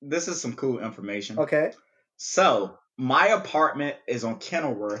 This is some cool information. Okay. So, my apartment is on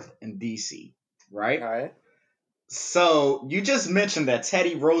Kenilworth in DC, right? All right. So, you just mentioned that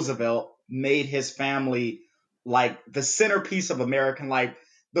Teddy Roosevelt made his family like the centerpiece of American life.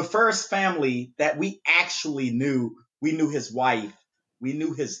 The first family that we actually knew. We knew his wife. We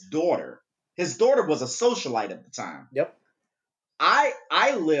knew his daughter. His daughter was a socialite at the time. Yep.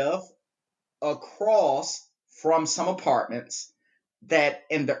 I live across from some apartments that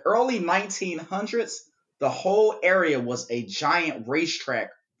in the early 1900s, the whole area was a giant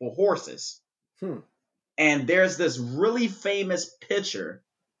racetrack for horses. And there's this really famous picture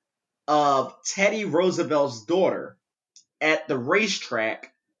of Teddy Roosevelt's daughter at the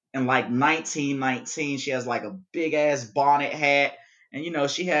racetrack in like 1919. She has like a big ass bonnet hat, and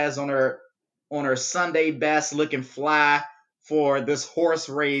she has on her Sunday best looking fly for this horse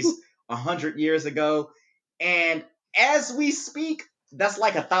race 100 years ago. And as we speak, that's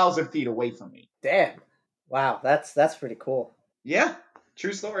like 1,000 feet away from me. Damn. Wow, that's pretty cool. Yeah,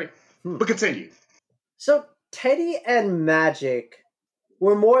 true story. But continue. So Teddy and Magic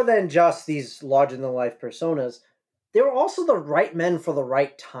were more than just these larger than life personas. They were also the right men for the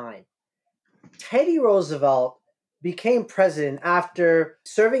right time. Teddy Roosevelt became president after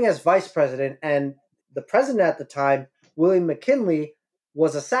serving as vice president, and the president at the time, William McKinley,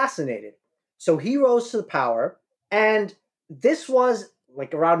 was assassinated. So he rose to the power, and this was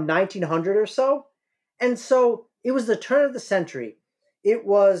like around 1900 or so. And so it was the turn of the century. It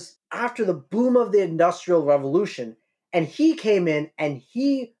was after the boom of the Industrial Revolution, and he came in and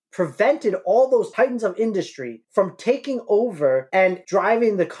he prevented all those titans of industry from taking over and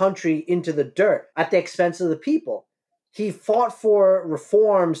driving the country into the dirt at the expense of the people. He fought for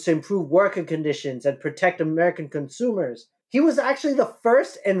reforms to improve working conditions and protect American consumers. He was actually the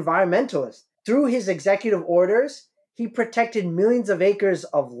first environmentalist. Through his executive orders, he protected millions of acres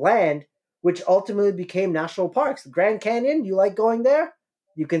of land, which ultimately became national parks. The Grand Canyon, you like going there?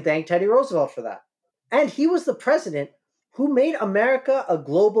 You can thank Teddy Roosevelt for that. And he was the president who made America a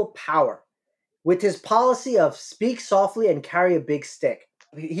global power with his policy of speak softly and carry a big stick.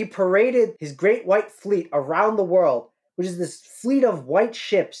 He paraded his great white fleet around the world, which is this fleet of white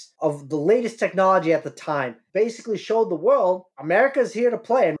ships of the latest technology at the time. Basically showed the world, America's here to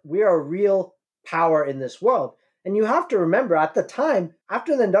play and we are a real power in this world. And you have to remember, at the time,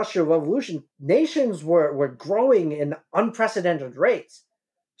 after the Industrial Revolution, nations were growing in unprecedented rates.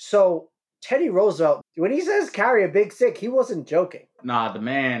 So Teddy Roosevelt, when he says carry a big stick, he wasn't joking. Nah, the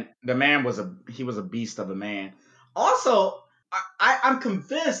man was a beast of a man. Also, I'm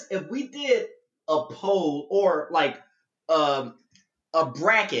convinced if we did a poll or like a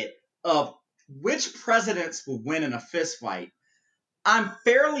bracket of which presidents would win in a fist fight, I'm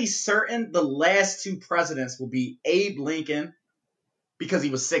fairly certain the last two presidents will be Abe Lincoln because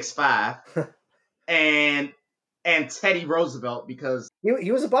he was 6'5", and Teddy Roosevelt because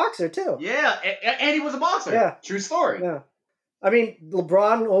he was a boxer too. Yeah, and he was a boxer. Yeah. True story. Yeah. I mean,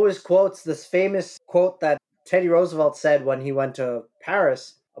 LeBron always quotes this famous quote that Teddy Roosevelt said when he went to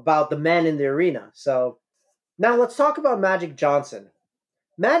Paris about the men in the arena. So now let's talk about Magic Johnson.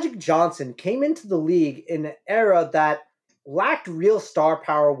 Magic Johnson came into the league in an era that lacked real star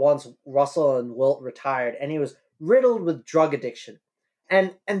power once Russell and Wilt retired, and he was riddled with drug addiction.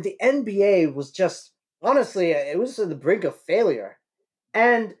 And the NBA was just, honestly, it was on the brink of failure.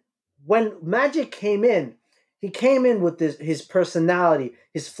 And when Magic came in, he came in with his personality,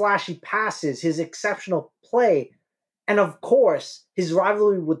 his flashy passes, his exceptional play, and of course, his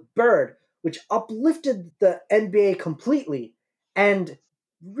rivalry with Bird, which uplifted the NBA completely and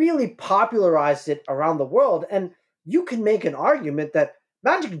really popularized it around the world. And you can make an argument that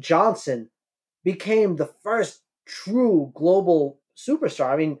Magic Johnson became the first true global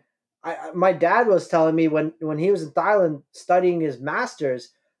superstar. I mean, my dad was telling me when he was in Thailand studying his master's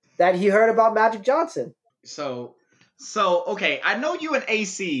that he heard about Magic Johnson. So okay, I know you and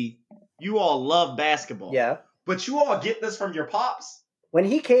AC, you all love basketball. Yeah. But you all get this from your pops? When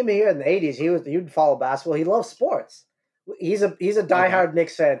he came here in the 80s, he'd follow basketball. He loves sports. He's a diehard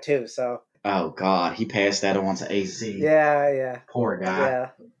Knicks fan too, so. Oh God, he passed that on to AC. Yeah. Poor guy.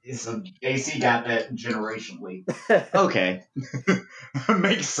 Yeah. So AC got that generationally. Okay.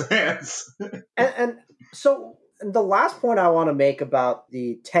 Makes sense. And so the last point I want to make about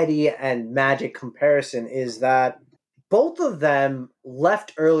the Teddy and Magic comparison is that both of them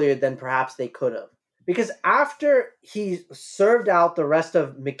left earlier than perhaps they could have. Because after he served out the rest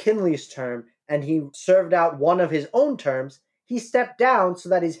of McKinley's term and he served out one of his own terms, he stepped down so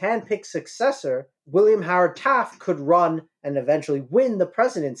that his handpicked successor, William Howard Taft, could run and eventually win the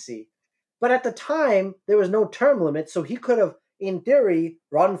presidency. But at the time, there was no term limit, so he could have, in theory,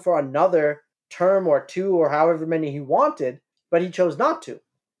 run for another term or two or however many he wanted, but he chose not to.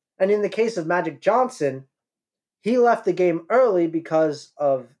 And in the case of Magic Johnson, he left the game early because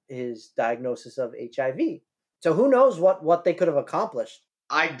of his diagnosis of HIV. So who knows what they could have accomplished.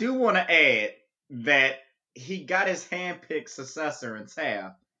 I do want to add that he got his handpicked successor in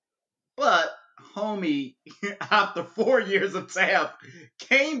Taft, but homie, after 4 years of Taft,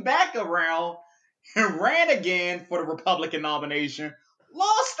 came back around and ran again for the Republican nomination,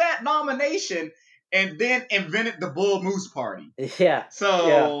 lost that nomination, and then invented the Bull Moose Party. Yeah.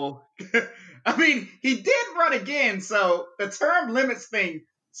 So, yeah. I mean, he did run again, so the term limits thing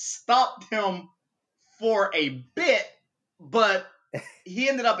stopped him for a bit, but he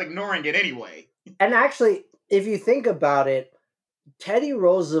ended up ignoring it anyway. And actually, if you think about it, Teddy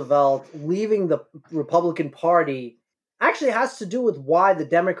Roosevelt leaving the Republican Party actually has to do with why the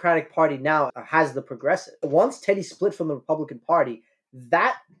Democratic Party now has the progressive. Once Teddy split from the Republican Party,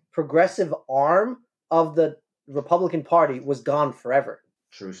 that progressive arm of the Republican Party was gone forever.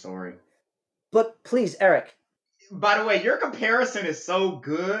 True story. But please, Eric. By the way, your comparison is so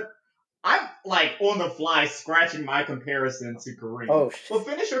good. I'm like on the fly scratching my comparison to Kareem. Oh, shit. Well,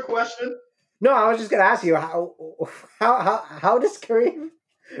 finish your question. No, I was just gonna ask you how does Kareem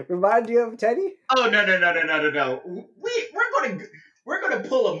remind you of Teddy? Oh no. We're gonna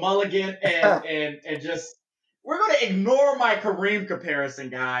pull a mulligan and just we're gonna ignore my Kareem comparison,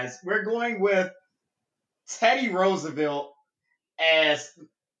 guys. We're going with Teddy Roosevelt as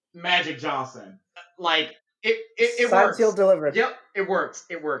Magic Johnson. Like it works. Seal delivered. Yep, it works.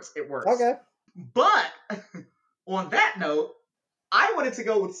 Okay. But on that note, I wanted to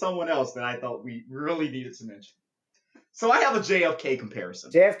go with someone else that I thought we really needed to mention. So I have a JFK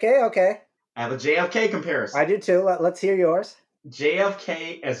comparison. JFK, okay. I have a JFK comparison. I do too. Let's hear yours.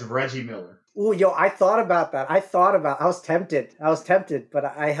 JFK as Reggie Miller. Ooh, yo, I thought about that. I was tempted, but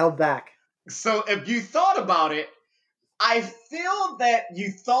I held back. So if you thought about it, I feel that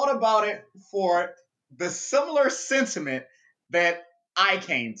you thought about it for the similar sentiment that I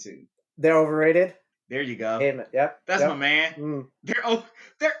came to. They're overrated. There you go. Amen. Yep. That's my man. Mm. They're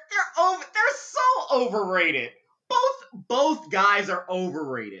so overrated. Both guys are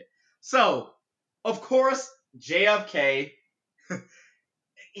overrated. So, of course, JFK,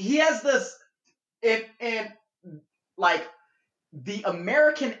 he has this in like the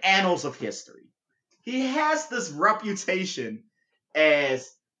American annals of history. He has this reputation as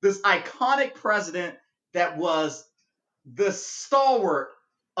this iconic president that was the stalwart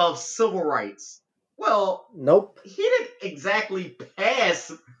of civil rights. Well, nope. He didn't exactly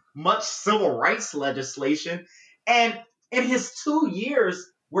pass much civil rights legislation. And in his 2 years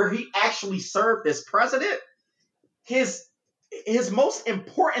where he actually served as president, his most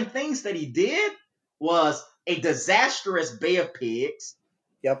important things that he did was a disastrous Bay of Pigs.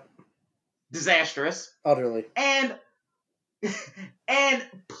 Yep. Disastrous. Utterly. And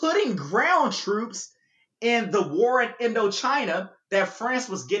putting ground troops in the war in Indochina that France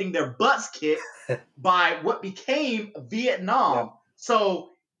was getting their butts kicked by what became Vietnam. Yep. So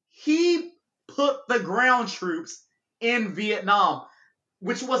he put the ground troops in Vietnam,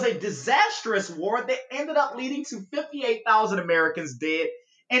 which was a disastrous war that ended up leading to 58,000 Americans dead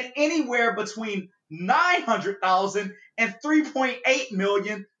and anywhere between 900,000 and 3.8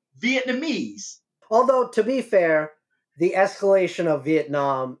 million Vietnamese. Although, to be fair, the escalation of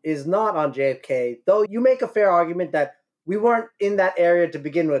Vietnam is not on JFK, though you make a fair argument that we weren't in that area to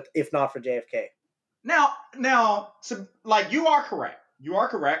begin with, if not for JFK. Now, you are correct. You are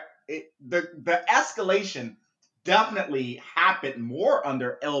correct. The escalation definitely happened more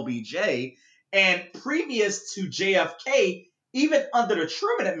under LBJ, and previous to JFK, even under the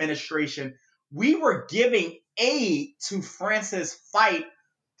Truman administration, we were giving aid to France's fight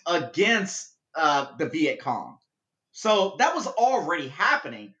against the Viet Cong. So that was already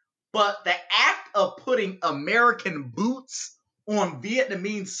happening, but the act of putting American boots on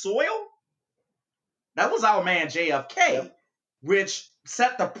Vietnamese soil, that was our man JFK, yep. Which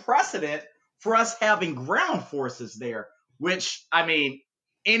set the precedent for us having ground forces there, which, I mean,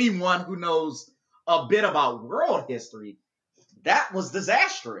 anyone who knows a bit about world history, that was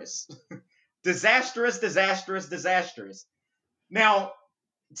disastrous. Disastrous. Now,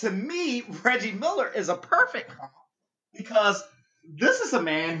 to me, Reggie Miller is a perfect comp because this is a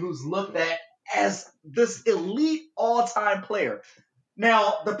man who's looked at as this elite all-time player.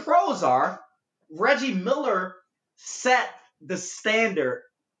 Now, the pros are Reggie Miller set the standard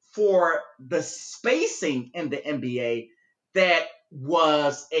for the spacing in the NBA that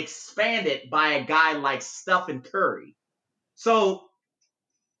was expanded by a guy like Stephen Curry. So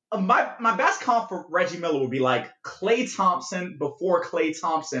my best comp for Reggie Miller would be like Klay Thompson before Klay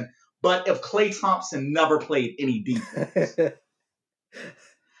Thompson, but if Klay Thompson never played any defense.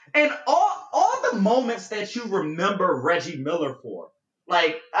 And all the moments that you remember Reggie Miller for,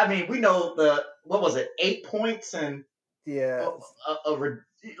 like, I mean, we know 8 points and a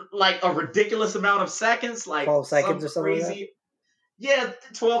ridiculous amount of seconds, like 12 seconds or something crazy, like that? Yeah,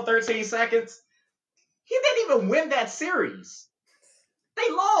 12, 13 seconds. He didn't even win that series.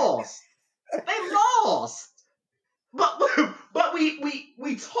 They lost. But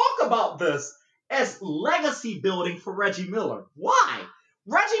we talk about this as legacy building for Reggie Miller. Why?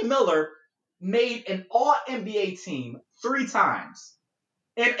 Reggie Miller made an All-NBA team 3 times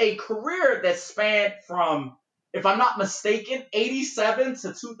in a career that spanned from, if I'm not mistaken, 87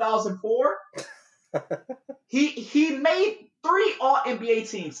 to 2004. He made 3 All-NBA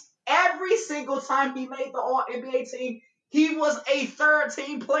teams. Every single time he made the All-NBA team, he was a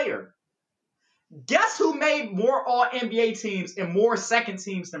third-team player. Guess who made more All-NBA teams and more second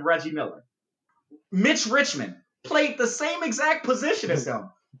teams than Reggie Miller? Mitch Richmond played the same exact position as him.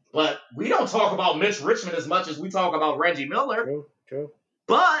 But we don't talk about Mitch Richmond as much as we talk about Reggie Miller. True.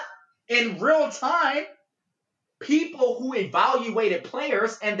 But in real time, people who evaluated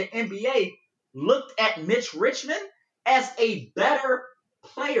players and the NBA looked at Mitch Richmond as a better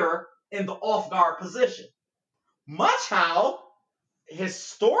player in the off-guard position. Much how,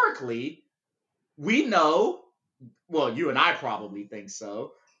 historically, we know, well, you and I probably think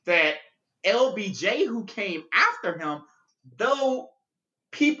so, that LBJ, who came after him, though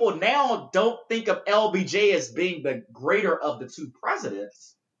people now don't think of LBJ as being the greater of the 2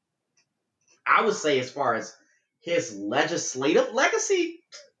 presidents, I would say as far as his legislative legacy,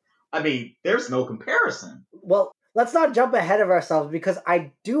 I mean, there's no comparison. Well, let's not jump ahead of ourselves because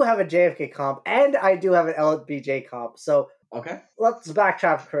I do have a JFK comp and I do have an LBJ comp. So okay, let's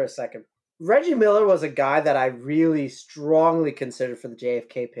backtrack for a second. Reggie Miller was a guy that I really strongly considered for the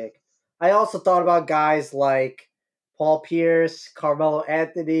JFK pick. I also thought about guys like Paul Pierce, Carmelo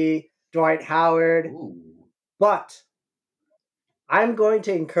Anthony, Dwight Howard. Ooh. But I'm going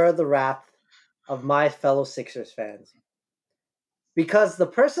to incur the wrath of my fellow Sixers fans. Because the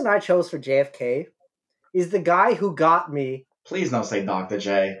person I chose for JFK is the guy who got me... Please don't say Dr.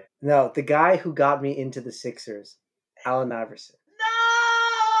 J. No, the guy who got me into the Sixers, Allen Iverson.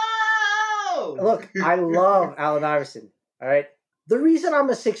 No! Look, I love Allen Iverson, all right? The reason I'm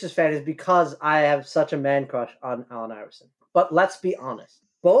a Sixers fan is because I have such a man crush on Allen Iverson. But let's be honest.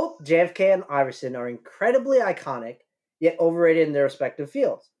 Both JFK and Iverson are incredibly iconic, yet overrated in their respective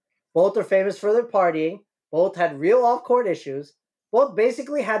fields. Both are famous for their partying. Both had real off-court issues. Both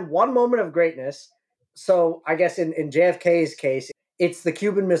basically had one moment of greatness. So I guess in JFK's case, it's the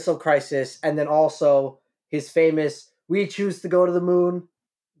Cuban Missile Crisis, and then also his famous "We choose to go to the moon."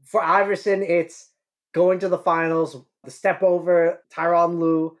 For Iverson, it's going to the finals, the step over Tyronn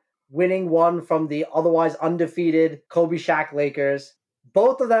Lue, winning one from the otherwise undefeated Kobe Shaq Lakers.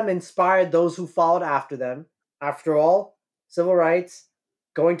 Both of them inspired those who followed after them. After all, civil rights,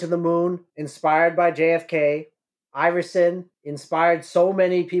 going to the moon, inspired by JFK. Iverson inspired so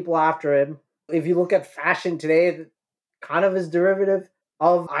many people after him. If you look at fashion today, it kind of is derivative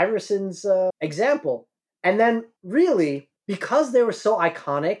of Iverson's example. And then, really, because they were so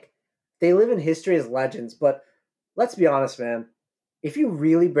iconic, they live in history as legends. But let's be honest, man. If you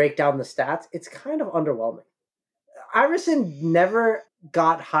really break down the stats, it's kind of underwhelming. Iverson never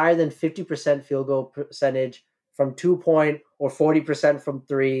got higher than 50% field goal percentage from 2-point or 40% from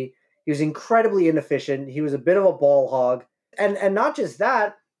three. He was incredibly inefficient. He was a bit of a ball hog. And not just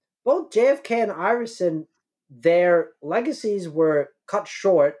that, both JFK and Iverson, their legacies were cut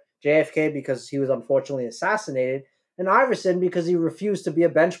short. JFK because he was unfortunately assassinated, and Iverson because he refused to be a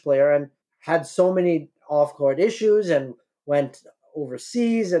bench player and had so many off-court issues and went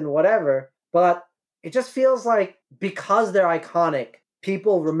overseas and whatever. But it just feels like because they're iconic,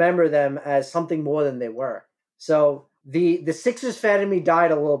 people remember them as something more than they were. So the Sixers fan in me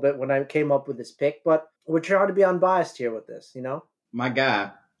died a little bit when I came up with this pick, but we're trying to be unbiased here with this, you know? My guy,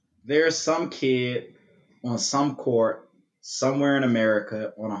 there's some kid on some court somewhere in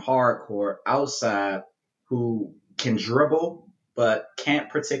America on a hard court outside who can dribble but can't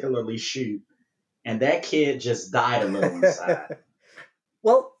particularly shoot. And that kid just died a little inside.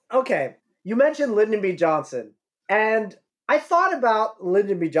 Well, okay. You mentioned Lyndon B. Johnson. And I thought about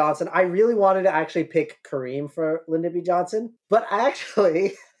Lyndon B. Johnson. I really wanted to actually pick Kareem for Lyndon B. Johnson. But I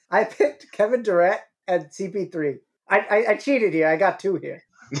picked Kevin Durant and CP3. I cheated here. I got two here.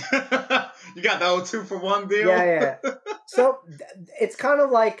 You got the old 2-for-1 deal? Yeah. So it's kind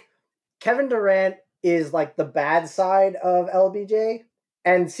of like Kevin Durant is like the bad side of LBJ,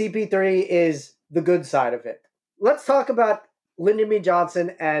 and CP3 is the good side of it. Let's talk about Lyndon B.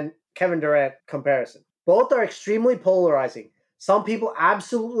 Johnson and Kevin Durant comparison. Both are extremely polarizing. Some people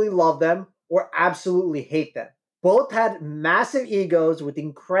absolutely love them or absolutely hate them. Both had massive egos with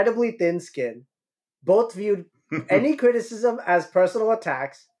incredibly thin skin. Both viewed any criticism as personal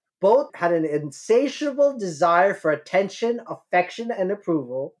attacks. Both had an insatiable desire for attention, affection, and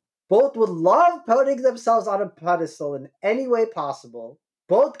approval. Both would love putting themselves on a pedestal in any way possible.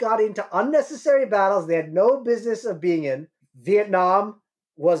 Both got into unnecessary battles they had no business of being in. Vietnam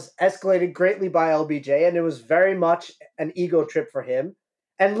was escalated greatly by LBJ, and it was very much an ego trip for him.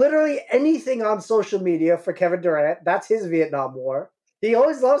 And literally anything on social media for Kevin Durant, that's his Vietnam War. He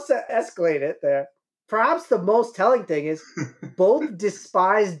always loves to escalate it there. Perhaps the most telling thing is both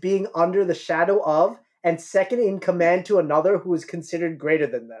despised being under the shadow of and second in command to another who is considered greater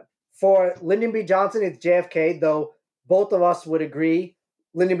than them. For Lyndon B. Johnson, it's JFK, though both of us would agree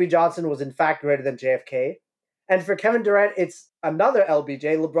Lyndon B. Johnson was in fact greater than JFK. And for Kevin Durant, it's another LBJ,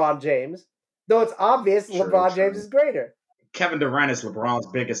 LeBron James, though it's obvious LeBron James is greater. Kevin Durant is LeBron's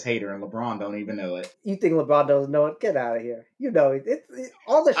biggest hater, and LeBron don't even know it. You think LeBron doesn't know it? Get out of here. You know it.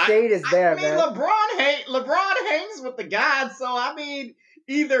 All the shade is there, man. LeBron hangs with the gods, so I mean,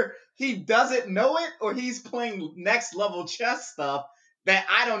 either he doesn't know it or he's playing next level chess stuff that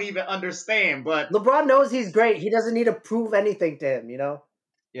I don't even understand. But LeBron knows he's great. He doesn't need to prove anything to him, you know?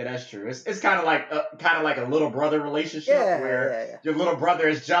 Yeah, that's true. It's kind of like a little brother relationship where your little brother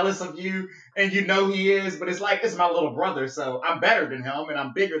is jealous of you and you know he is, but it's like it's my little brother, so I'm better than him and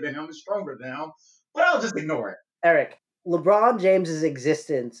I'm bigger than him and stronger than him. But I'll just ignore it. Eric, LeBron James's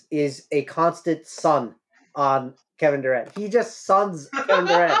existence is a constant sun on Kevin Durant. He just suns Kevin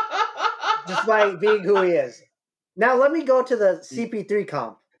Durant just by being who he is. Now let me go to the CP3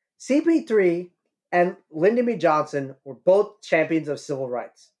 comp. CP3 and Lyndon B. Johnson were both champions of civil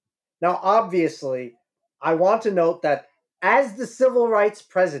rights. Now, obviously, I want to note that as the civil rights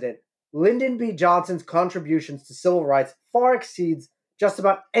president, Lyndon B. Johnson's contributions to civil rights far exceeds just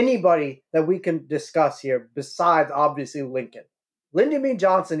about anybody that we can discuss here, besides, obviously, Lincoln. Lyndon B.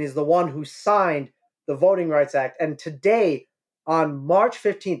 Johnson is the one who signed the Voting Rights Act, and today, on March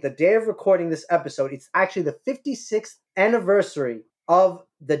 15th, the day of recording this episode, it's actually the 56th anniversary of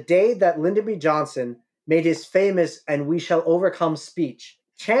the day that Lyndon B. Johnson made his famous "And We Shall Overcome" speech,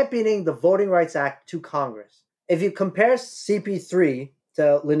 championing the Voting Rights Act to Congress. If you compare CP3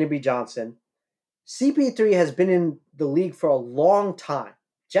 to Lyndon B. Johnson, CP3 has been in the league for a long time.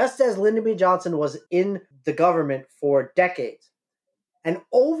 just as Lyndon B. Johnson was in the government for decades. And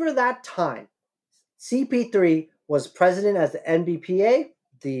over that time, CP3 was president as the NBPA,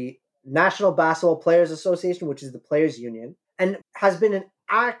 the National Basketball Players Association, which is the players' union, and has been an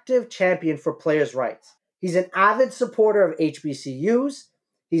active champion for players' rights. He's an avid supporter of HBCUs.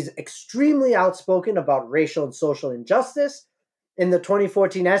 He's extremely outspoken about racial and social injustice. In the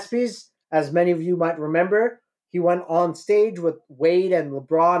 2014 ESPYs, as many of you might remember, he went on stage with Wade and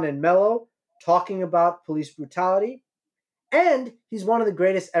LeBron and Melo talking about police brutality. And he's one of the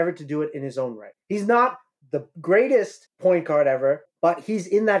greatest ever to do it in his own right. He's not the greatest point guard ever, but he's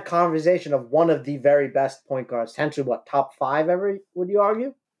in that conversation of one of the very best point guards. Potentially, what, top 5 ever, would you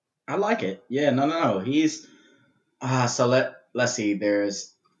argue? I like it. Yeah, no. He's so let's see.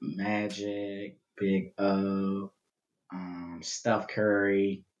 There's Magic, Big O, Steph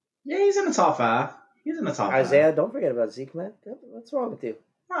Curry. Yeah, he's in the top 5. He's in the top 5. Isaiah, don't forget about Zeke, man. What's wrong with you?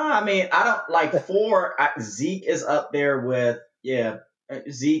 I mean, I don't like 4. Zeke is up there with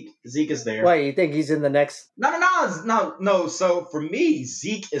Zeke is there. Why, you think he's in the next? No. So for me,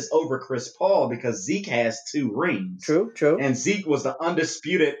 Zeke is over Chris Paul because Zeke has 2 rings. True. And Zeke was the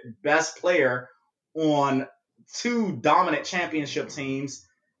undisputed best player on 2 dominant championship teams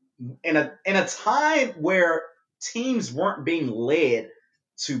in a time where teams weren't being led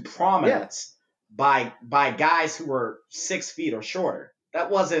to prominence by guys who were 6 feet or shorter. That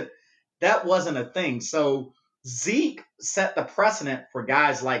wasn't a thing. So Zeke set the precedent for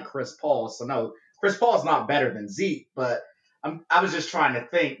guys like Chris Paul. So no, Chris Paul's not better than Zeke, but I was just trying to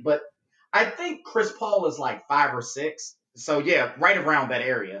think. But I think Chris Paul is like 5 or 6. So yeah, right around that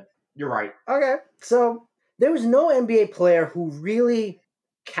area. You're right. Okay. So there was no NBA player who really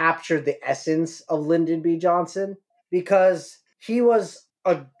captured the essence of Lyndon B. Johnson because he was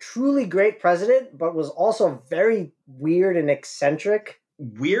a truly great president, but was also very weird and eccentric.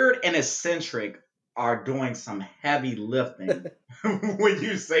 Weird and eccentric are doing some heavy lifting when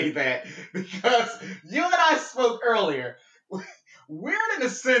you say that, because you and I spoke earlier. Weird and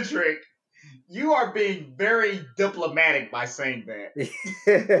eccentric, you are being very diplomatic by saying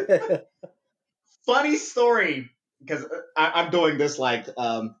that. Funny story, because I'm doing this like,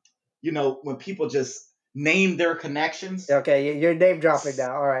 when people just name their connections. Okay, you're name dropping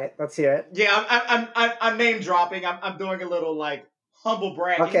now. All right, let's hear it. Yeah, I'm name dropping. I'm doing a little like humble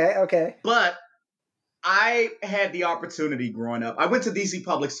bragging. Okay. But I had the opportunity growing up. I went to DC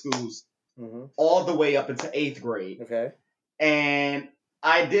public schools all the way up into 8th grade. Okay. And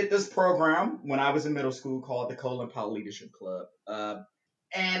I did this program when I was in middle school called the Colin Powell Leadership Club.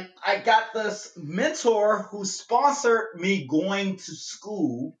 And I got this mentor who sponsored me going to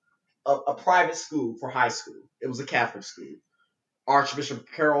school, a private school for high school. It was a Catholic school. Archbishop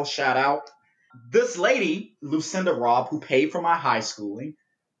Carroll, shout out. This lady, Lucinda Robb, who paid for my high schooling,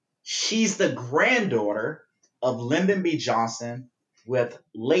 she's the granddaughter of Lyndon B. Johnson with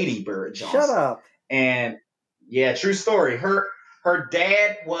Lady Bird Johnson. Shut up. And yeah, true story. Her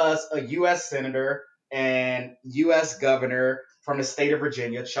dad was a U.S. senator and U.S. governor from the state of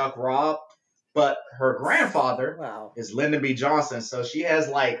Virginia, Chuck Robb. But her grandfather is Lyndon B. Johnson. So she has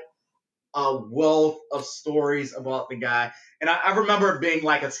like a wealth of stories about the guy. And I remember being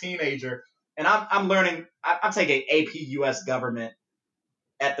like a teenager, and I'm learning. I'm taking AP U.S. government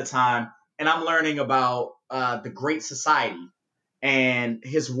at the time, and I'm learning about the Great Society and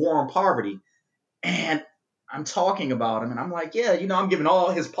his war on poverty. And I'm talking about him, and I'm like, yeah, I'm giving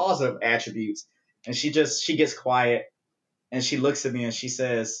all his positive attributes. And she gets quiet, and she looks at me, and she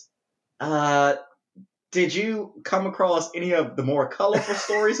says, did you come across any of the more colorful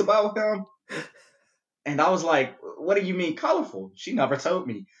stories about him? And I was like, what do you mean colorful? She never told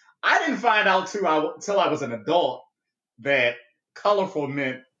me. I didn't find out till I was an adult that colorful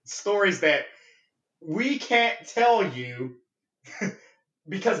meant stories that we can't tell you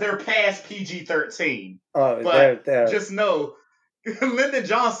because they're past PG-13. Oh, but they're... just know, Lyndon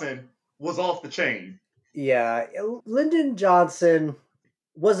Johnson was off the chain. Yeah, Lyndon Johnson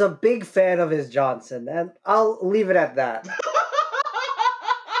was a big fan of his Johnson, and I'll leave it at that.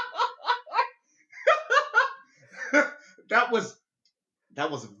 That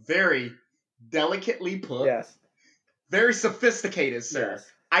was very delicately put. Yes. Very sophisticated, sir. Yes.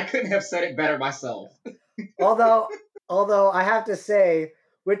 I couldn't have said it better myself. Although I have to say,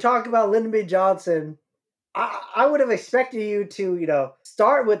 we're talking about Lyndon B. Johnson. I would have expected you to,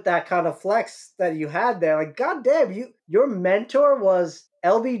 start with that kind of flex that you had there. Like, goddamn, your mentor was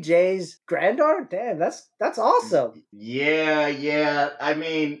LBJ's granddaughter. Damn, that's awesome. Yeah. I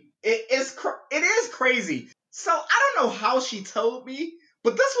mean, it is crazy. So I don't know how she told me,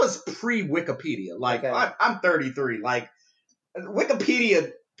 but this was pre-Wikipedia. Like, okay. I'm 33. Like, Wikipedia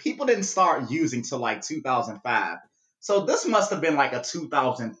people didn't start using till like 2005. So this must have been like a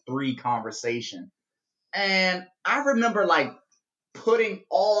 2003 conversation. And I remember like putting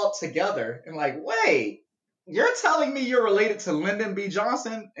all together and like, wait, you're telling me you're related to Lyndon B.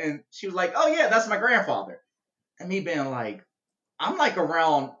 Johnson? And she was like, oh yeah, that's my grandfather. And me being like, I'm like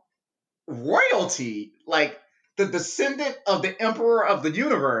around royalty, like the descendant of the emperor of the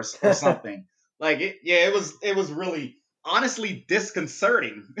universe or something. Like it was really honestly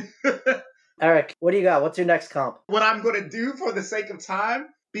disconcerting. Eric, what do you got? What's your next comp? What I'm going to do for the sake of time,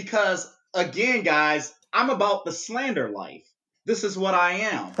 because again, guys, I'm about the slander life. This is what I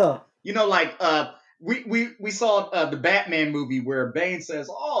am. Huh. You know, like we saw the Batman movie where Bane says,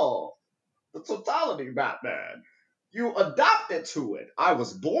 "Oh, the totality Batman. You adopted to it. I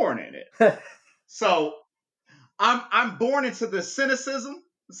was born in it." So I'm born into the cynicism.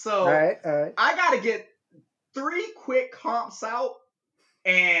 So all right. I got to get 3 quick comps out,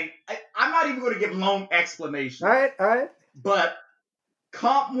 and I'm not even going to give long explanations. All right. But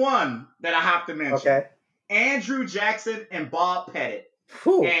comp 1 that I have to mention. Okay. Andrew Jackson and Bob Pettit.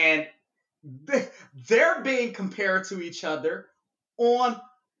 Whew. And they're being compared to each other on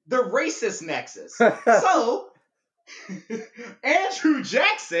the racist nexus. So, Andrew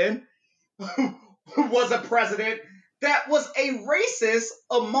Jackson was a president that was a racist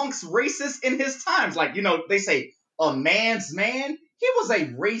amongst racists in his times. Like, you know, they say a man's man. He was a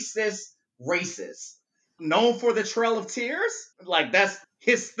racist. Known for the Trail of Tears. Like, that's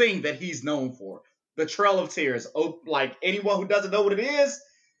his thing that he's known for. The Trail of Tears. Oh, like, anyone who doesn't know what it is,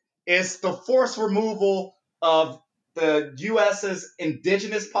 it's the forced removal of the U.S.'s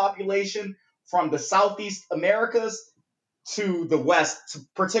indigenous population from the Southeast Americas to the West,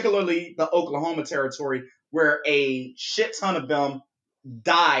 particularly the Oklahoma territory, where a shit ton of them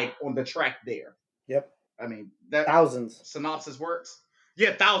died on the track there. Yep. I mean, that thousands. Synopsis works.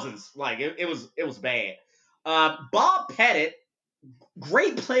 Yeah, thousands. Like it was bad. Bob Pettit,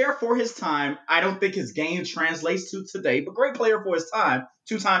 great player for his time. I don't think his game translates to today, but great player for his time.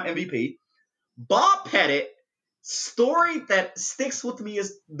 2-time MVP. Bob Pettit, story that sticks with me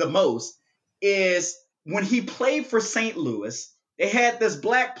is the most is when he played for St. Louis. They had this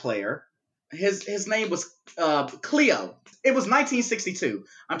black player. His name was Cleo. It was 1962.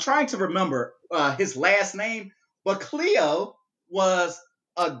 I'm trying to remember his last name, but Cleo was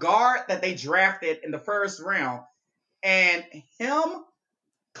a guard that they drafted in the first round. And him,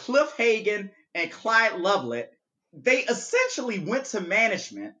 Cliff Hagan, and Clyde Loveland, they essentially went to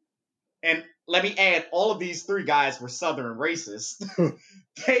management. And let me add, all of these 3 guys were Southern racists.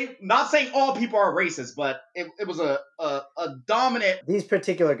 They, not saying all people are racist, but it was a dominant. These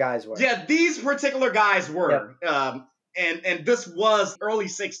particular guys were. Yeah, these particular guys were. Yep. And this was early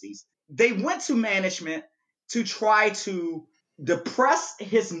 60s. They went to management to try to depress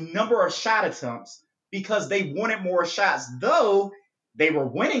his number of shot attempts because they wanted more shots, though they were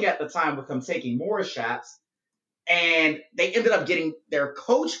winning at the time with him taking more shots. And they ended up getting their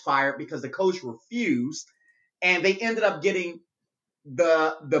coach fired because the coach refused. And they ended up getting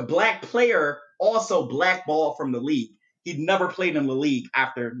the black player also blackballed from the league. He'd never played in the league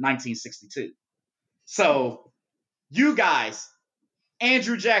after 1962. So, you guys,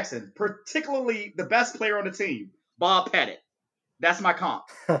 Andrew Jackson, particularly the best player on the team, Bob Pettit. That's my comp.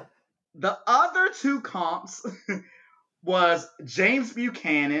 The other 2 comps was James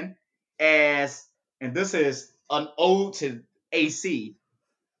Buchanan as, and this is an ode to AC,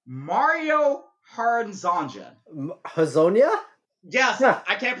 Mario Hezonja. Hezonja? Yes,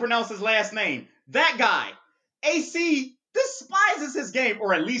 I can't pronounce his last name. That guy. AC despises his game,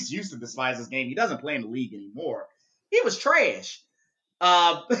 or at least used to despise his game. He doesn't play in the league anymore. He was trash.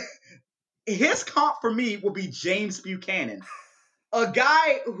 His comp for me will be James Buchanan. A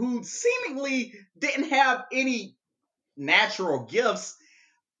guy who seemingly didn't have any natural gifts,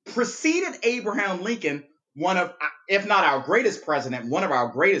 preceded Abraham Lincoln, one of, if not our greatest president, one of our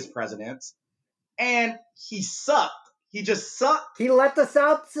greatest presidents, and he sucked. He just sucked. He let the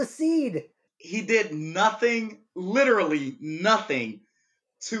South secede. He did nothing, literally nothing,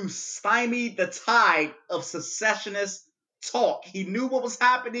 to stymie the tide of secessionist talk. He knew what was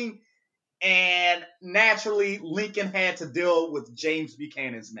happening, and naturally, Lincoln had to deal with James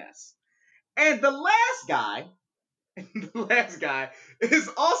Buchanan's mess. And the last guy is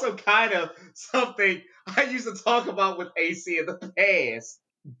also kind of something I used to talk about with AC in the past.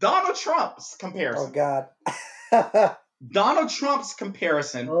 Donald Trump's comparison. Oh, God. Donald Trump's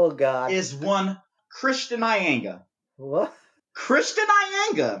comparison is one Christian Nyanga. What? Christian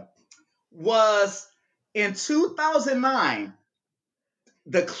Nyanga was, in 2009,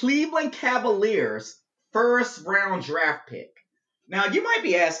 the Cleveland Cavaliers' first round draft pick. Now, you might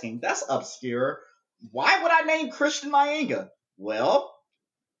be asking, that's obscure. Why would I name Christian Nyanga? Well,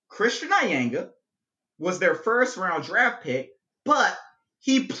 Christian Nyanga was their first round draft pick, but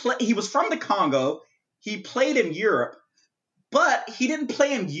he was from the Congo. He played in Europe, but he didn't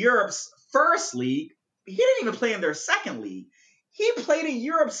play in Europe's first league. He didn't even play in their second league. He played in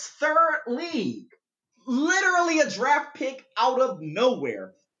Europe's third league. Literally a draft pick out of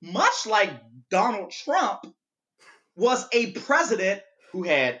nowhere. Much like Donald Trump was a president who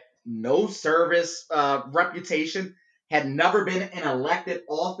had no service reputation, had never been in elected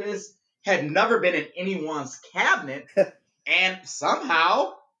office, had never been in anyone's cabinet, and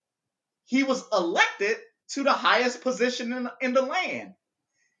somehow he was elected to the highest position in the land.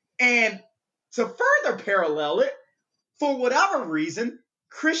 And to further parallel it, for whatever reason,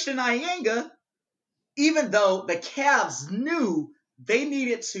 Christian Nyanga, even though the Cavs knew they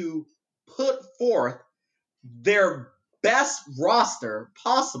needed to put forth their best roster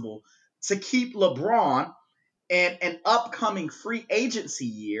possible to keep LeBron and an upcoming free agency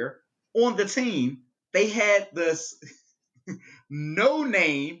year on the team, they had this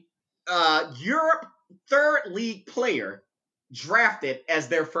no-name Europe third league player drafted as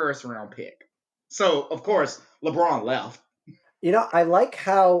their first round pick. So, of course, LeBron left. I like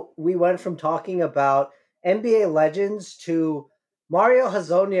how we went from talking about NBA legends to Mario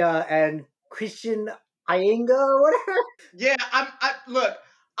Hezonja and Christian Nyanga or whatever. Yeah, look,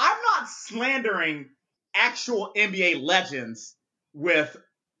 I'm not slandering actual NBA legends with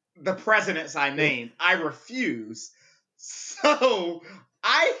the presidents I named. I refuse. So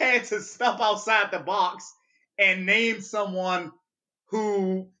I had to step outside the box and name someone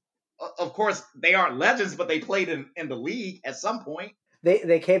who, of course, they aren't legends, but they played in the league at some point.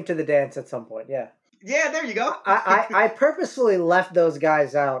 They came to the dance at some point, yeah. Yeah, there you go. I purposefully left those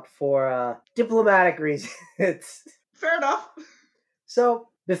guys out for diplomatic reasons. Fair enough. So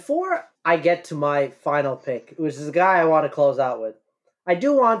before I get to my final pick, which is the guy I want to close out with, I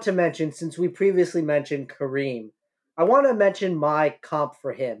do want to mention, since we previously mentioned Kareem, I want to mention my comp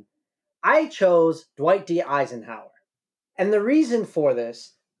for him. I chose Dwight D. Eisenhower. And the reason for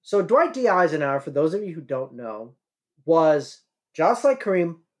this, so Dwight D. Eisenhower, for those of you who don't know, was, just like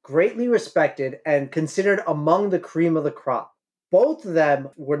Kareem, greatly respected and considered among the cream of the crop. Both of them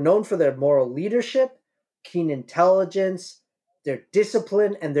were known for their moral leadership, keen intelligence, their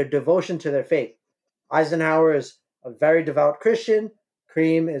discipline, and their devotion to their faith. Eisenhower is a very devout Christian.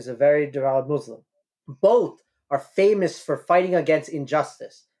 Kareem is a very devout Muslim. Both are famous for fighting against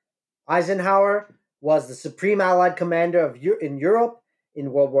injustice. Eisenhower was the supreme Allied commander in Europe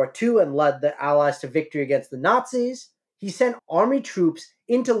in World War II and led the Allies to victory against the Nazis. He sent army troops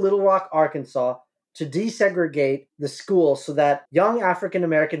into Little Rock, Arkansas to desegregate the school so that young African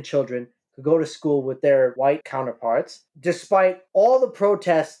American children could go to school with their white counterparts. Despite all the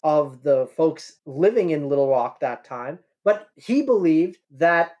protests of the folks living in Little Rock that time, but he believed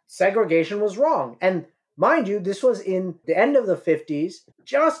that segregation was wrong. And mind you, this was in the end of the 50s,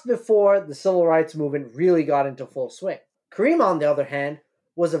 just before the civil rights movement really got into full swing. Kareem, on the other hand,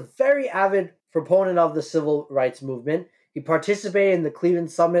 was a very avid proponent of the civil rights movement. He participated in the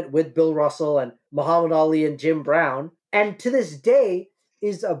Cleveland Summit with Bill Russell and Muhammad Ali and Jim Brown, and to this day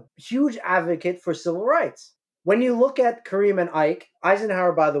is a huge advocate for civil rights. When you look at Kareem and Ike,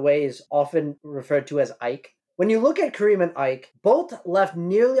 Eisenhower, by the way, is often referred to as Ike. When you look at Kareem and Ike, both left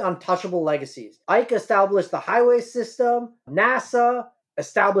nearly untouchable legacies. Ike established the highway system, NASA,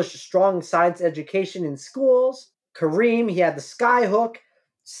 established a strong science education in schools. Kareem, he had the skyhook,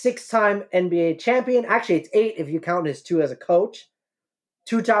 6-time NBA champion. Actually, it's 8 if you count his 2 as a coach.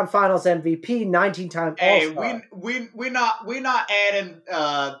 2-time Finals MVP, 19-time All-Star. We're not adding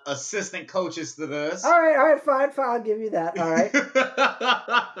assistant coaches to this. All right, fine, I'll give you that. All right.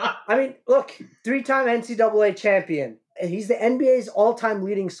 I mean, look, 3-time NCAA champion. He's the NBA's all-time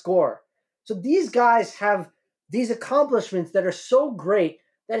leading scorer. So these guys have these accomplishments that are so great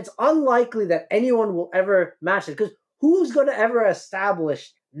that it's unlikely that anyone will ever match it. Because who's going to ever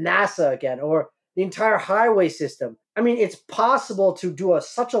establish NASA again or the entire highway system? I mean, it's possible to do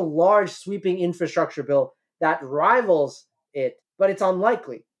such a large sweeping infrastructure bill that rivals it, but it's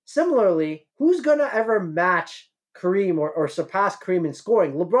unlikely. Similarly, who's going to ever match Kareem or surpass Kareem in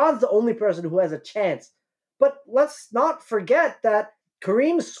scoring? LeBron's the only person who has a chance. But let's not forget that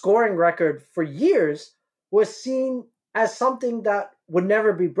Kareem's scoring record for years was seen as something that would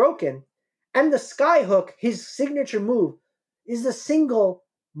never be broken. And the skyhook, his signature move, is the single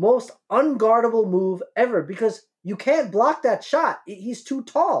most unguardable move ever because you can't block that shot. He's too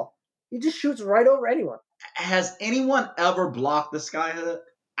tall. He just shoots right over anyone. Has anyone ever blocked the skyhook?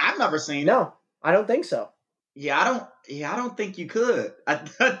 I've never seen it. No, I don't think so. I don't think you could. I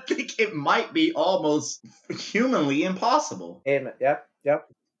think it might be almost humanly impossible. Amen. Yep.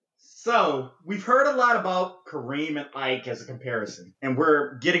 So we've heard a lot about Kareem and Ike as a comparison, and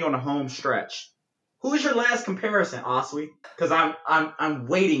we're getting on the home stretch. Who's your last comparison, Oswe? Because I'm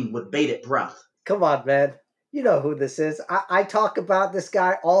waiting with bated breath. Come on, man. You know who this is. I talk about this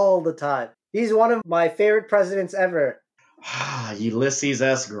guy all the time. He's one of my favorite presidents ever. Ulysses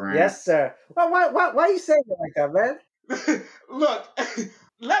S. Grant. Yes, sir. Why are you saying it like that, man? Look,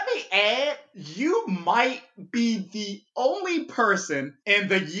 let me add, you might be the only person in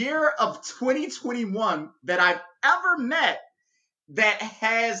the year of 2021 that I've ever met that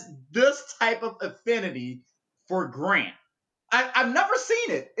has this type of affinity for Grant. I've never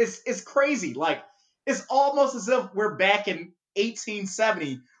seen it. It's crazy. Like, it's almost as if we're back in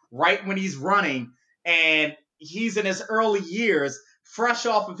 1870, right when he's running, and he's in his early years, fresh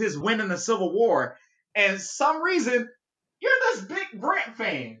off of his win in the Civil War. And some reason, you're this big Grant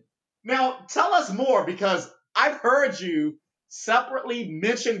fan. Now, tell us more, because I've heard you separately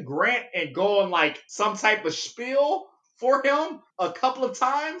mention Grant and go on like some type of spiel for him a couple of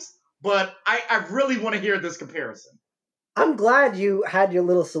times, but I really want to hear this comparison. I'm glad you had your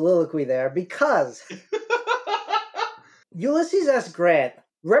little soliloquy there, because Ulysses S. Grant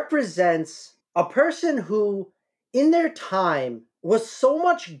represents a person who, in their time, was so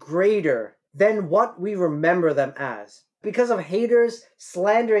much greater than what we remember them as, because of haters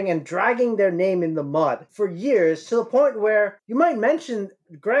slandering and dragging their name in the mud for years, to the point where you might mention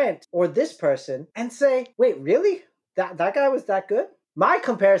Grant or this person and say, wait, really? That guy was that good? My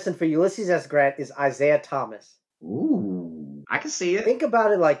comparison for Ulysses S. Grant is Isaiah Thomas. Ooh, I can see it. Think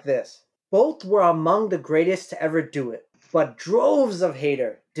about it like this. Both were among the greatest to ever do it, but droves of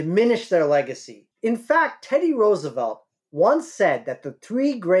haters diminished their legacy. In fact, Teddy Roosevelt once said that the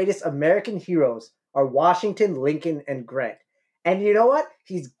three greatest American heroes are Washington, Lincoln, and Grant. And you know what?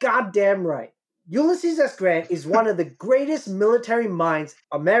 He's goddamn right. Ulysses S. Grant is one of the greatest military minds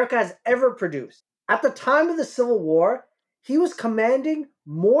America has ever produced. At the time of the Civil War, he was commanding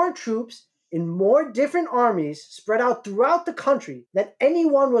more troops in more different armies spread out throughout the country than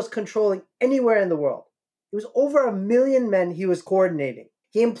anyone was controlling anywhere in the world. It was over 1 million men he was coordinating.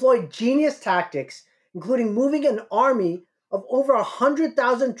 He employed genius tactics, including moving an army of over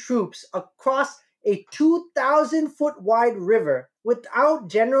 100,000 troops across a 2,000-foot wide river without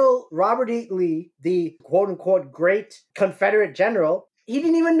General Robert E. Lee, the quote-unquote great Confederate general. He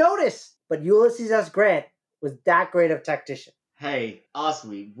didn't even notice. But Ulysses S. Grant was that great of a tactician. Hey,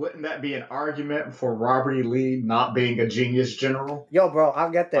 Oswe, wouldn't that be an argument for Robert E. Lee not being a genius general? Yo, bro, I'll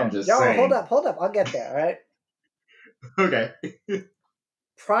get there. I'm just saying. Hold up. I'll get there, all right? Okay.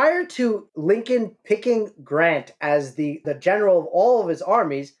 Prior to Lincoln picking Grant as the general of all of his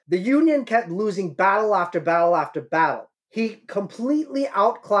armies, the Union kept losing battle after battle after battle. He completely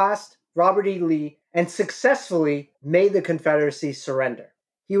outclassed Robert E. Lee and successfully made the Confederacy surrender.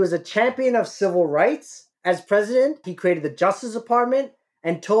 He was a champion of civil rights. As president, he created the Justice Department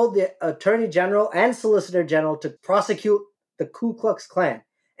and told the Attorney General and Solicitor General to prosecute the Ku Klux Klan.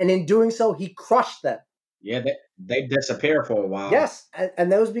 And in doing so, he crushed them. Yeah, they disappeared for a while. Yes,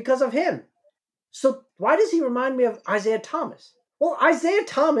 and that was because of him. So why does he remind me of Isaiah Thomas? Well, Isaiah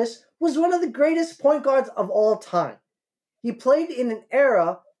Thomas was one of the greatest point guards of all time. He played in an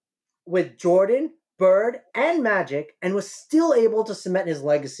era with Jordan, Bird, and Magic, and was still able to cement his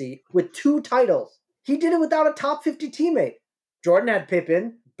legacy with 2 titles. He did it without a top 50 teammate. Jordan had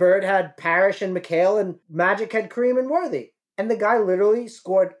Pippen, Bird had Parrish and McHale, and Magic had Kareem and Worthy. And the guy literally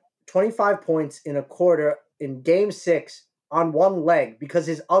scored 25 points in a quarter in Game 6 on one leg because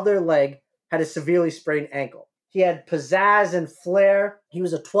his other leg had a severely sprained ankle. He had pizzazz and flair. He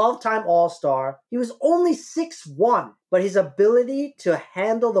was a 12-time All-Star. He was only 6'1", but his ability to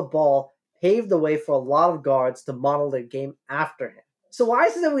handle the ball paved the way for a lot of guards to model their game after him. So why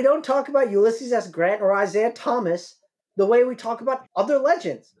is it that we don't talk about Ulysses S. Grant or Isaiah Thomas the way we talk about other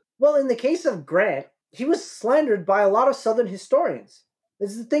legends? Well, in the case of Grant, he was slandered by a lot of Southern historians.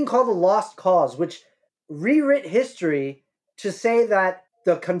 There's a thing called the Lost Cause, which rewrit history to say that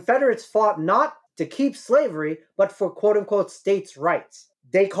the Confederates fought not to keep slavery, but for quote-unquote states' rights.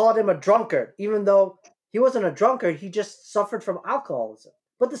 They called him a drunkard, even though he wasn't a drunkard, he just suffered from alcoholism.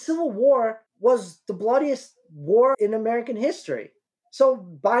 But the Civil War was the bloodiest war in American history. So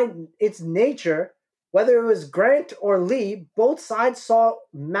by its nature, whether it was Grant or Lee, both sides saw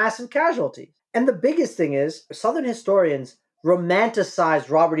massive casualties. And the biggest thing is, Southern historians romanticized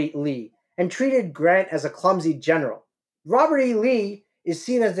Robert E. Lee and treated Grant as a clumsy general. Robert E. Lee is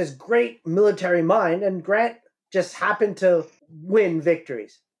seen as this great military mind, and Grant just happened to win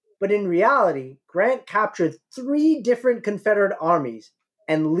victories. But in reality, Grant captured 3 different Confederate armies,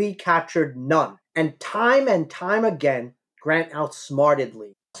 and Lee captured none. And time again, Grant outsmarted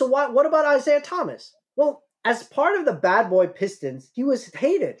Lee. So what about Isaiah Thomas? Well, as part of the Bad Boy Pistons, he was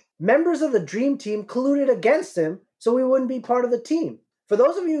hated. Members of the Dream Team colluded against him so he wouldn't be part of the team. For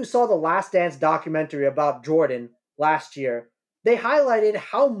those of you who saw the Last Dance documentary about Jordan last year, they highlighted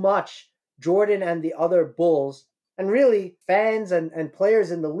how much Jordan and the other Bulls, and really fans and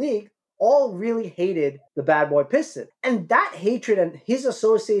players in the league, all really hated the Bad Boy Pistons. And that hatred and his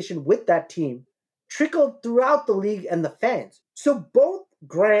association with that team trickled throughout the league and the fans. So both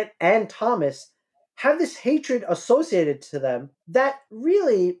Grant and Thomas have this hatred associated to them that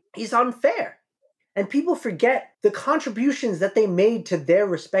really is unfair. And people forget the contributions that they made to their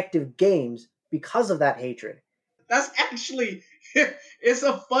respective games because of that hatred. That's actually, it's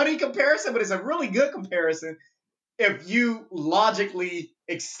a funny comparison, but it's a really good comparison if you logically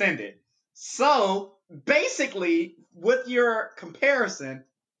extend it. So, basically, with your comparison,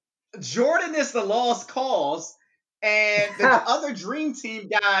 Jordan is the lost cause, and the other Dream Team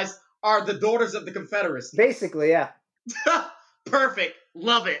guys are the Daughters of the Confederacy. Basically, yeah. Perfect.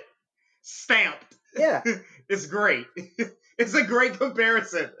 Love it. Stamped. Yeah. It's great. It's a great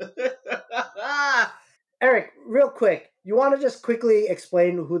comparison. Eric, real quick, you want to just quickly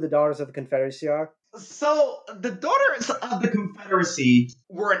explain who the Daughters of the Confederacy are? So, the Daughters of the Confederacy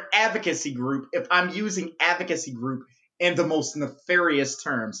were an advocacy group, if I'm using advocacy group in the most nefarious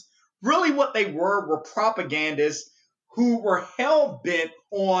terms. Really what they were propagandists who were hell-bent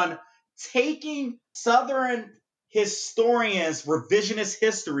on taking Southern historians' revisionist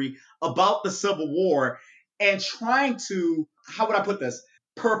history about the Civil War and trying to, how would I put this,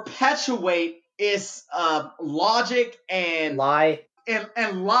 perpetuate its logic and lie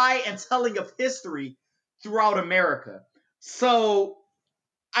and telling of history throughout America. So,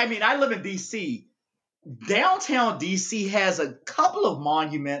 I mean, I live in D.C. Downtown D.C. has a couple of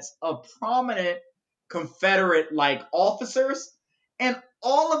monuments of prominent Confederate officers, and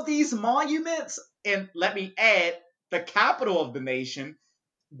all of these monuments, and let me add, the capital of the nation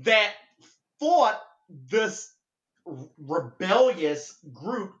that fought this rebellious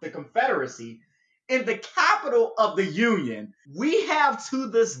group, the Confederacy, in the capital of the Union. We have to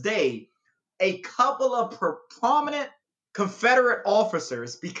this day a couple of prominent Confederate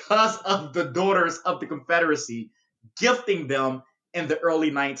officers because of the Daughters of the Confederacy gifting them in the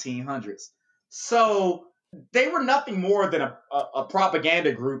early 1900s. So they were nothing more than a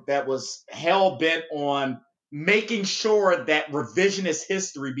propaganda group that was hell-bent on making sure that revisionist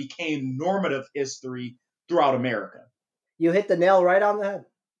history became normative history throughout America. You hit the nail right on the head.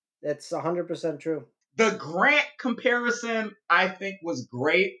 That's 100% true. The Grant comparison, I think, was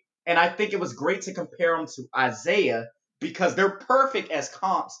great. And I think it was great to compare them to Isaiah because they're perfect as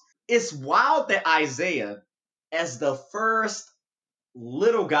comps. It's wild that Isaiah, as the first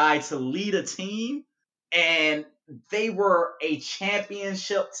little guy to lead a team, and they were a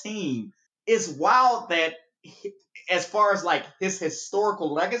championship team. It's wild that as far as his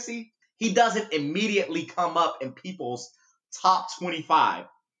historical legacy, he doesn't immediately come up in people's top 25,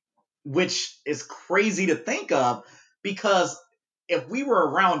 which is crazy to think of because if we were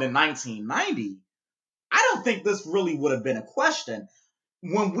around in 1990, I don't think this really would have been a question.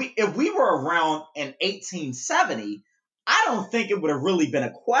 If we were around in 1870, I don't think it would have really been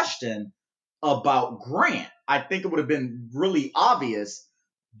a question about Grant. I think it would have been really obvious.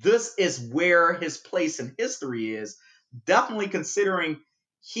 This is where his place in history is. Definitely considering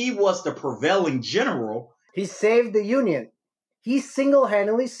he was the prevailing general. He saved the Union. He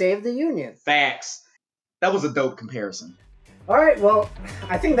single-handedly saved the Union. Facts. That was a dope comparison. All right, well,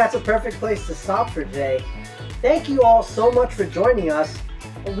 I think that's a perfect place to stop for today. Thank you all so much for joining us.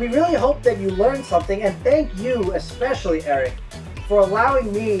 We really hope that you learned something, and thank you, especially Eric, for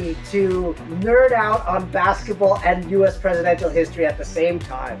allowing me to nerd out on basketball and U.S. presidential history at the same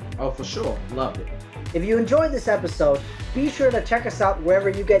time. Oh, for sure. Loved it. If you enjoyed this episode, be sure to check us out wherever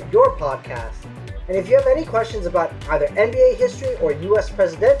you get your podcast. And if you have any questions about either NBA history or U.S.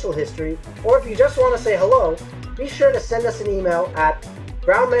 presidential history, or if you just want to say hello, be sure to send us an email at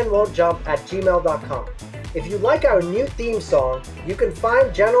brownmenwon'tjump@gmail.com. If you like our new theme song, you can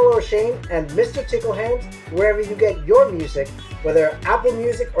find General O'Shane and Mr. Ticklehands wherever you get your music, whether Apple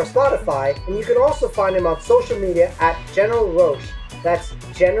Music or Spotify, and you can also find him on social media at General Roche. That's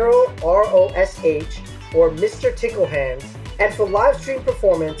General R-O-S-H or Mr. Ticklehands. And for live stream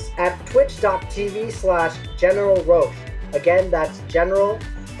performance at twitch.tv/General Roche. Again, that's General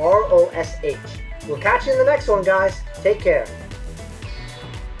R-O-S-H. We'll catch you in the next one, guys. Take care.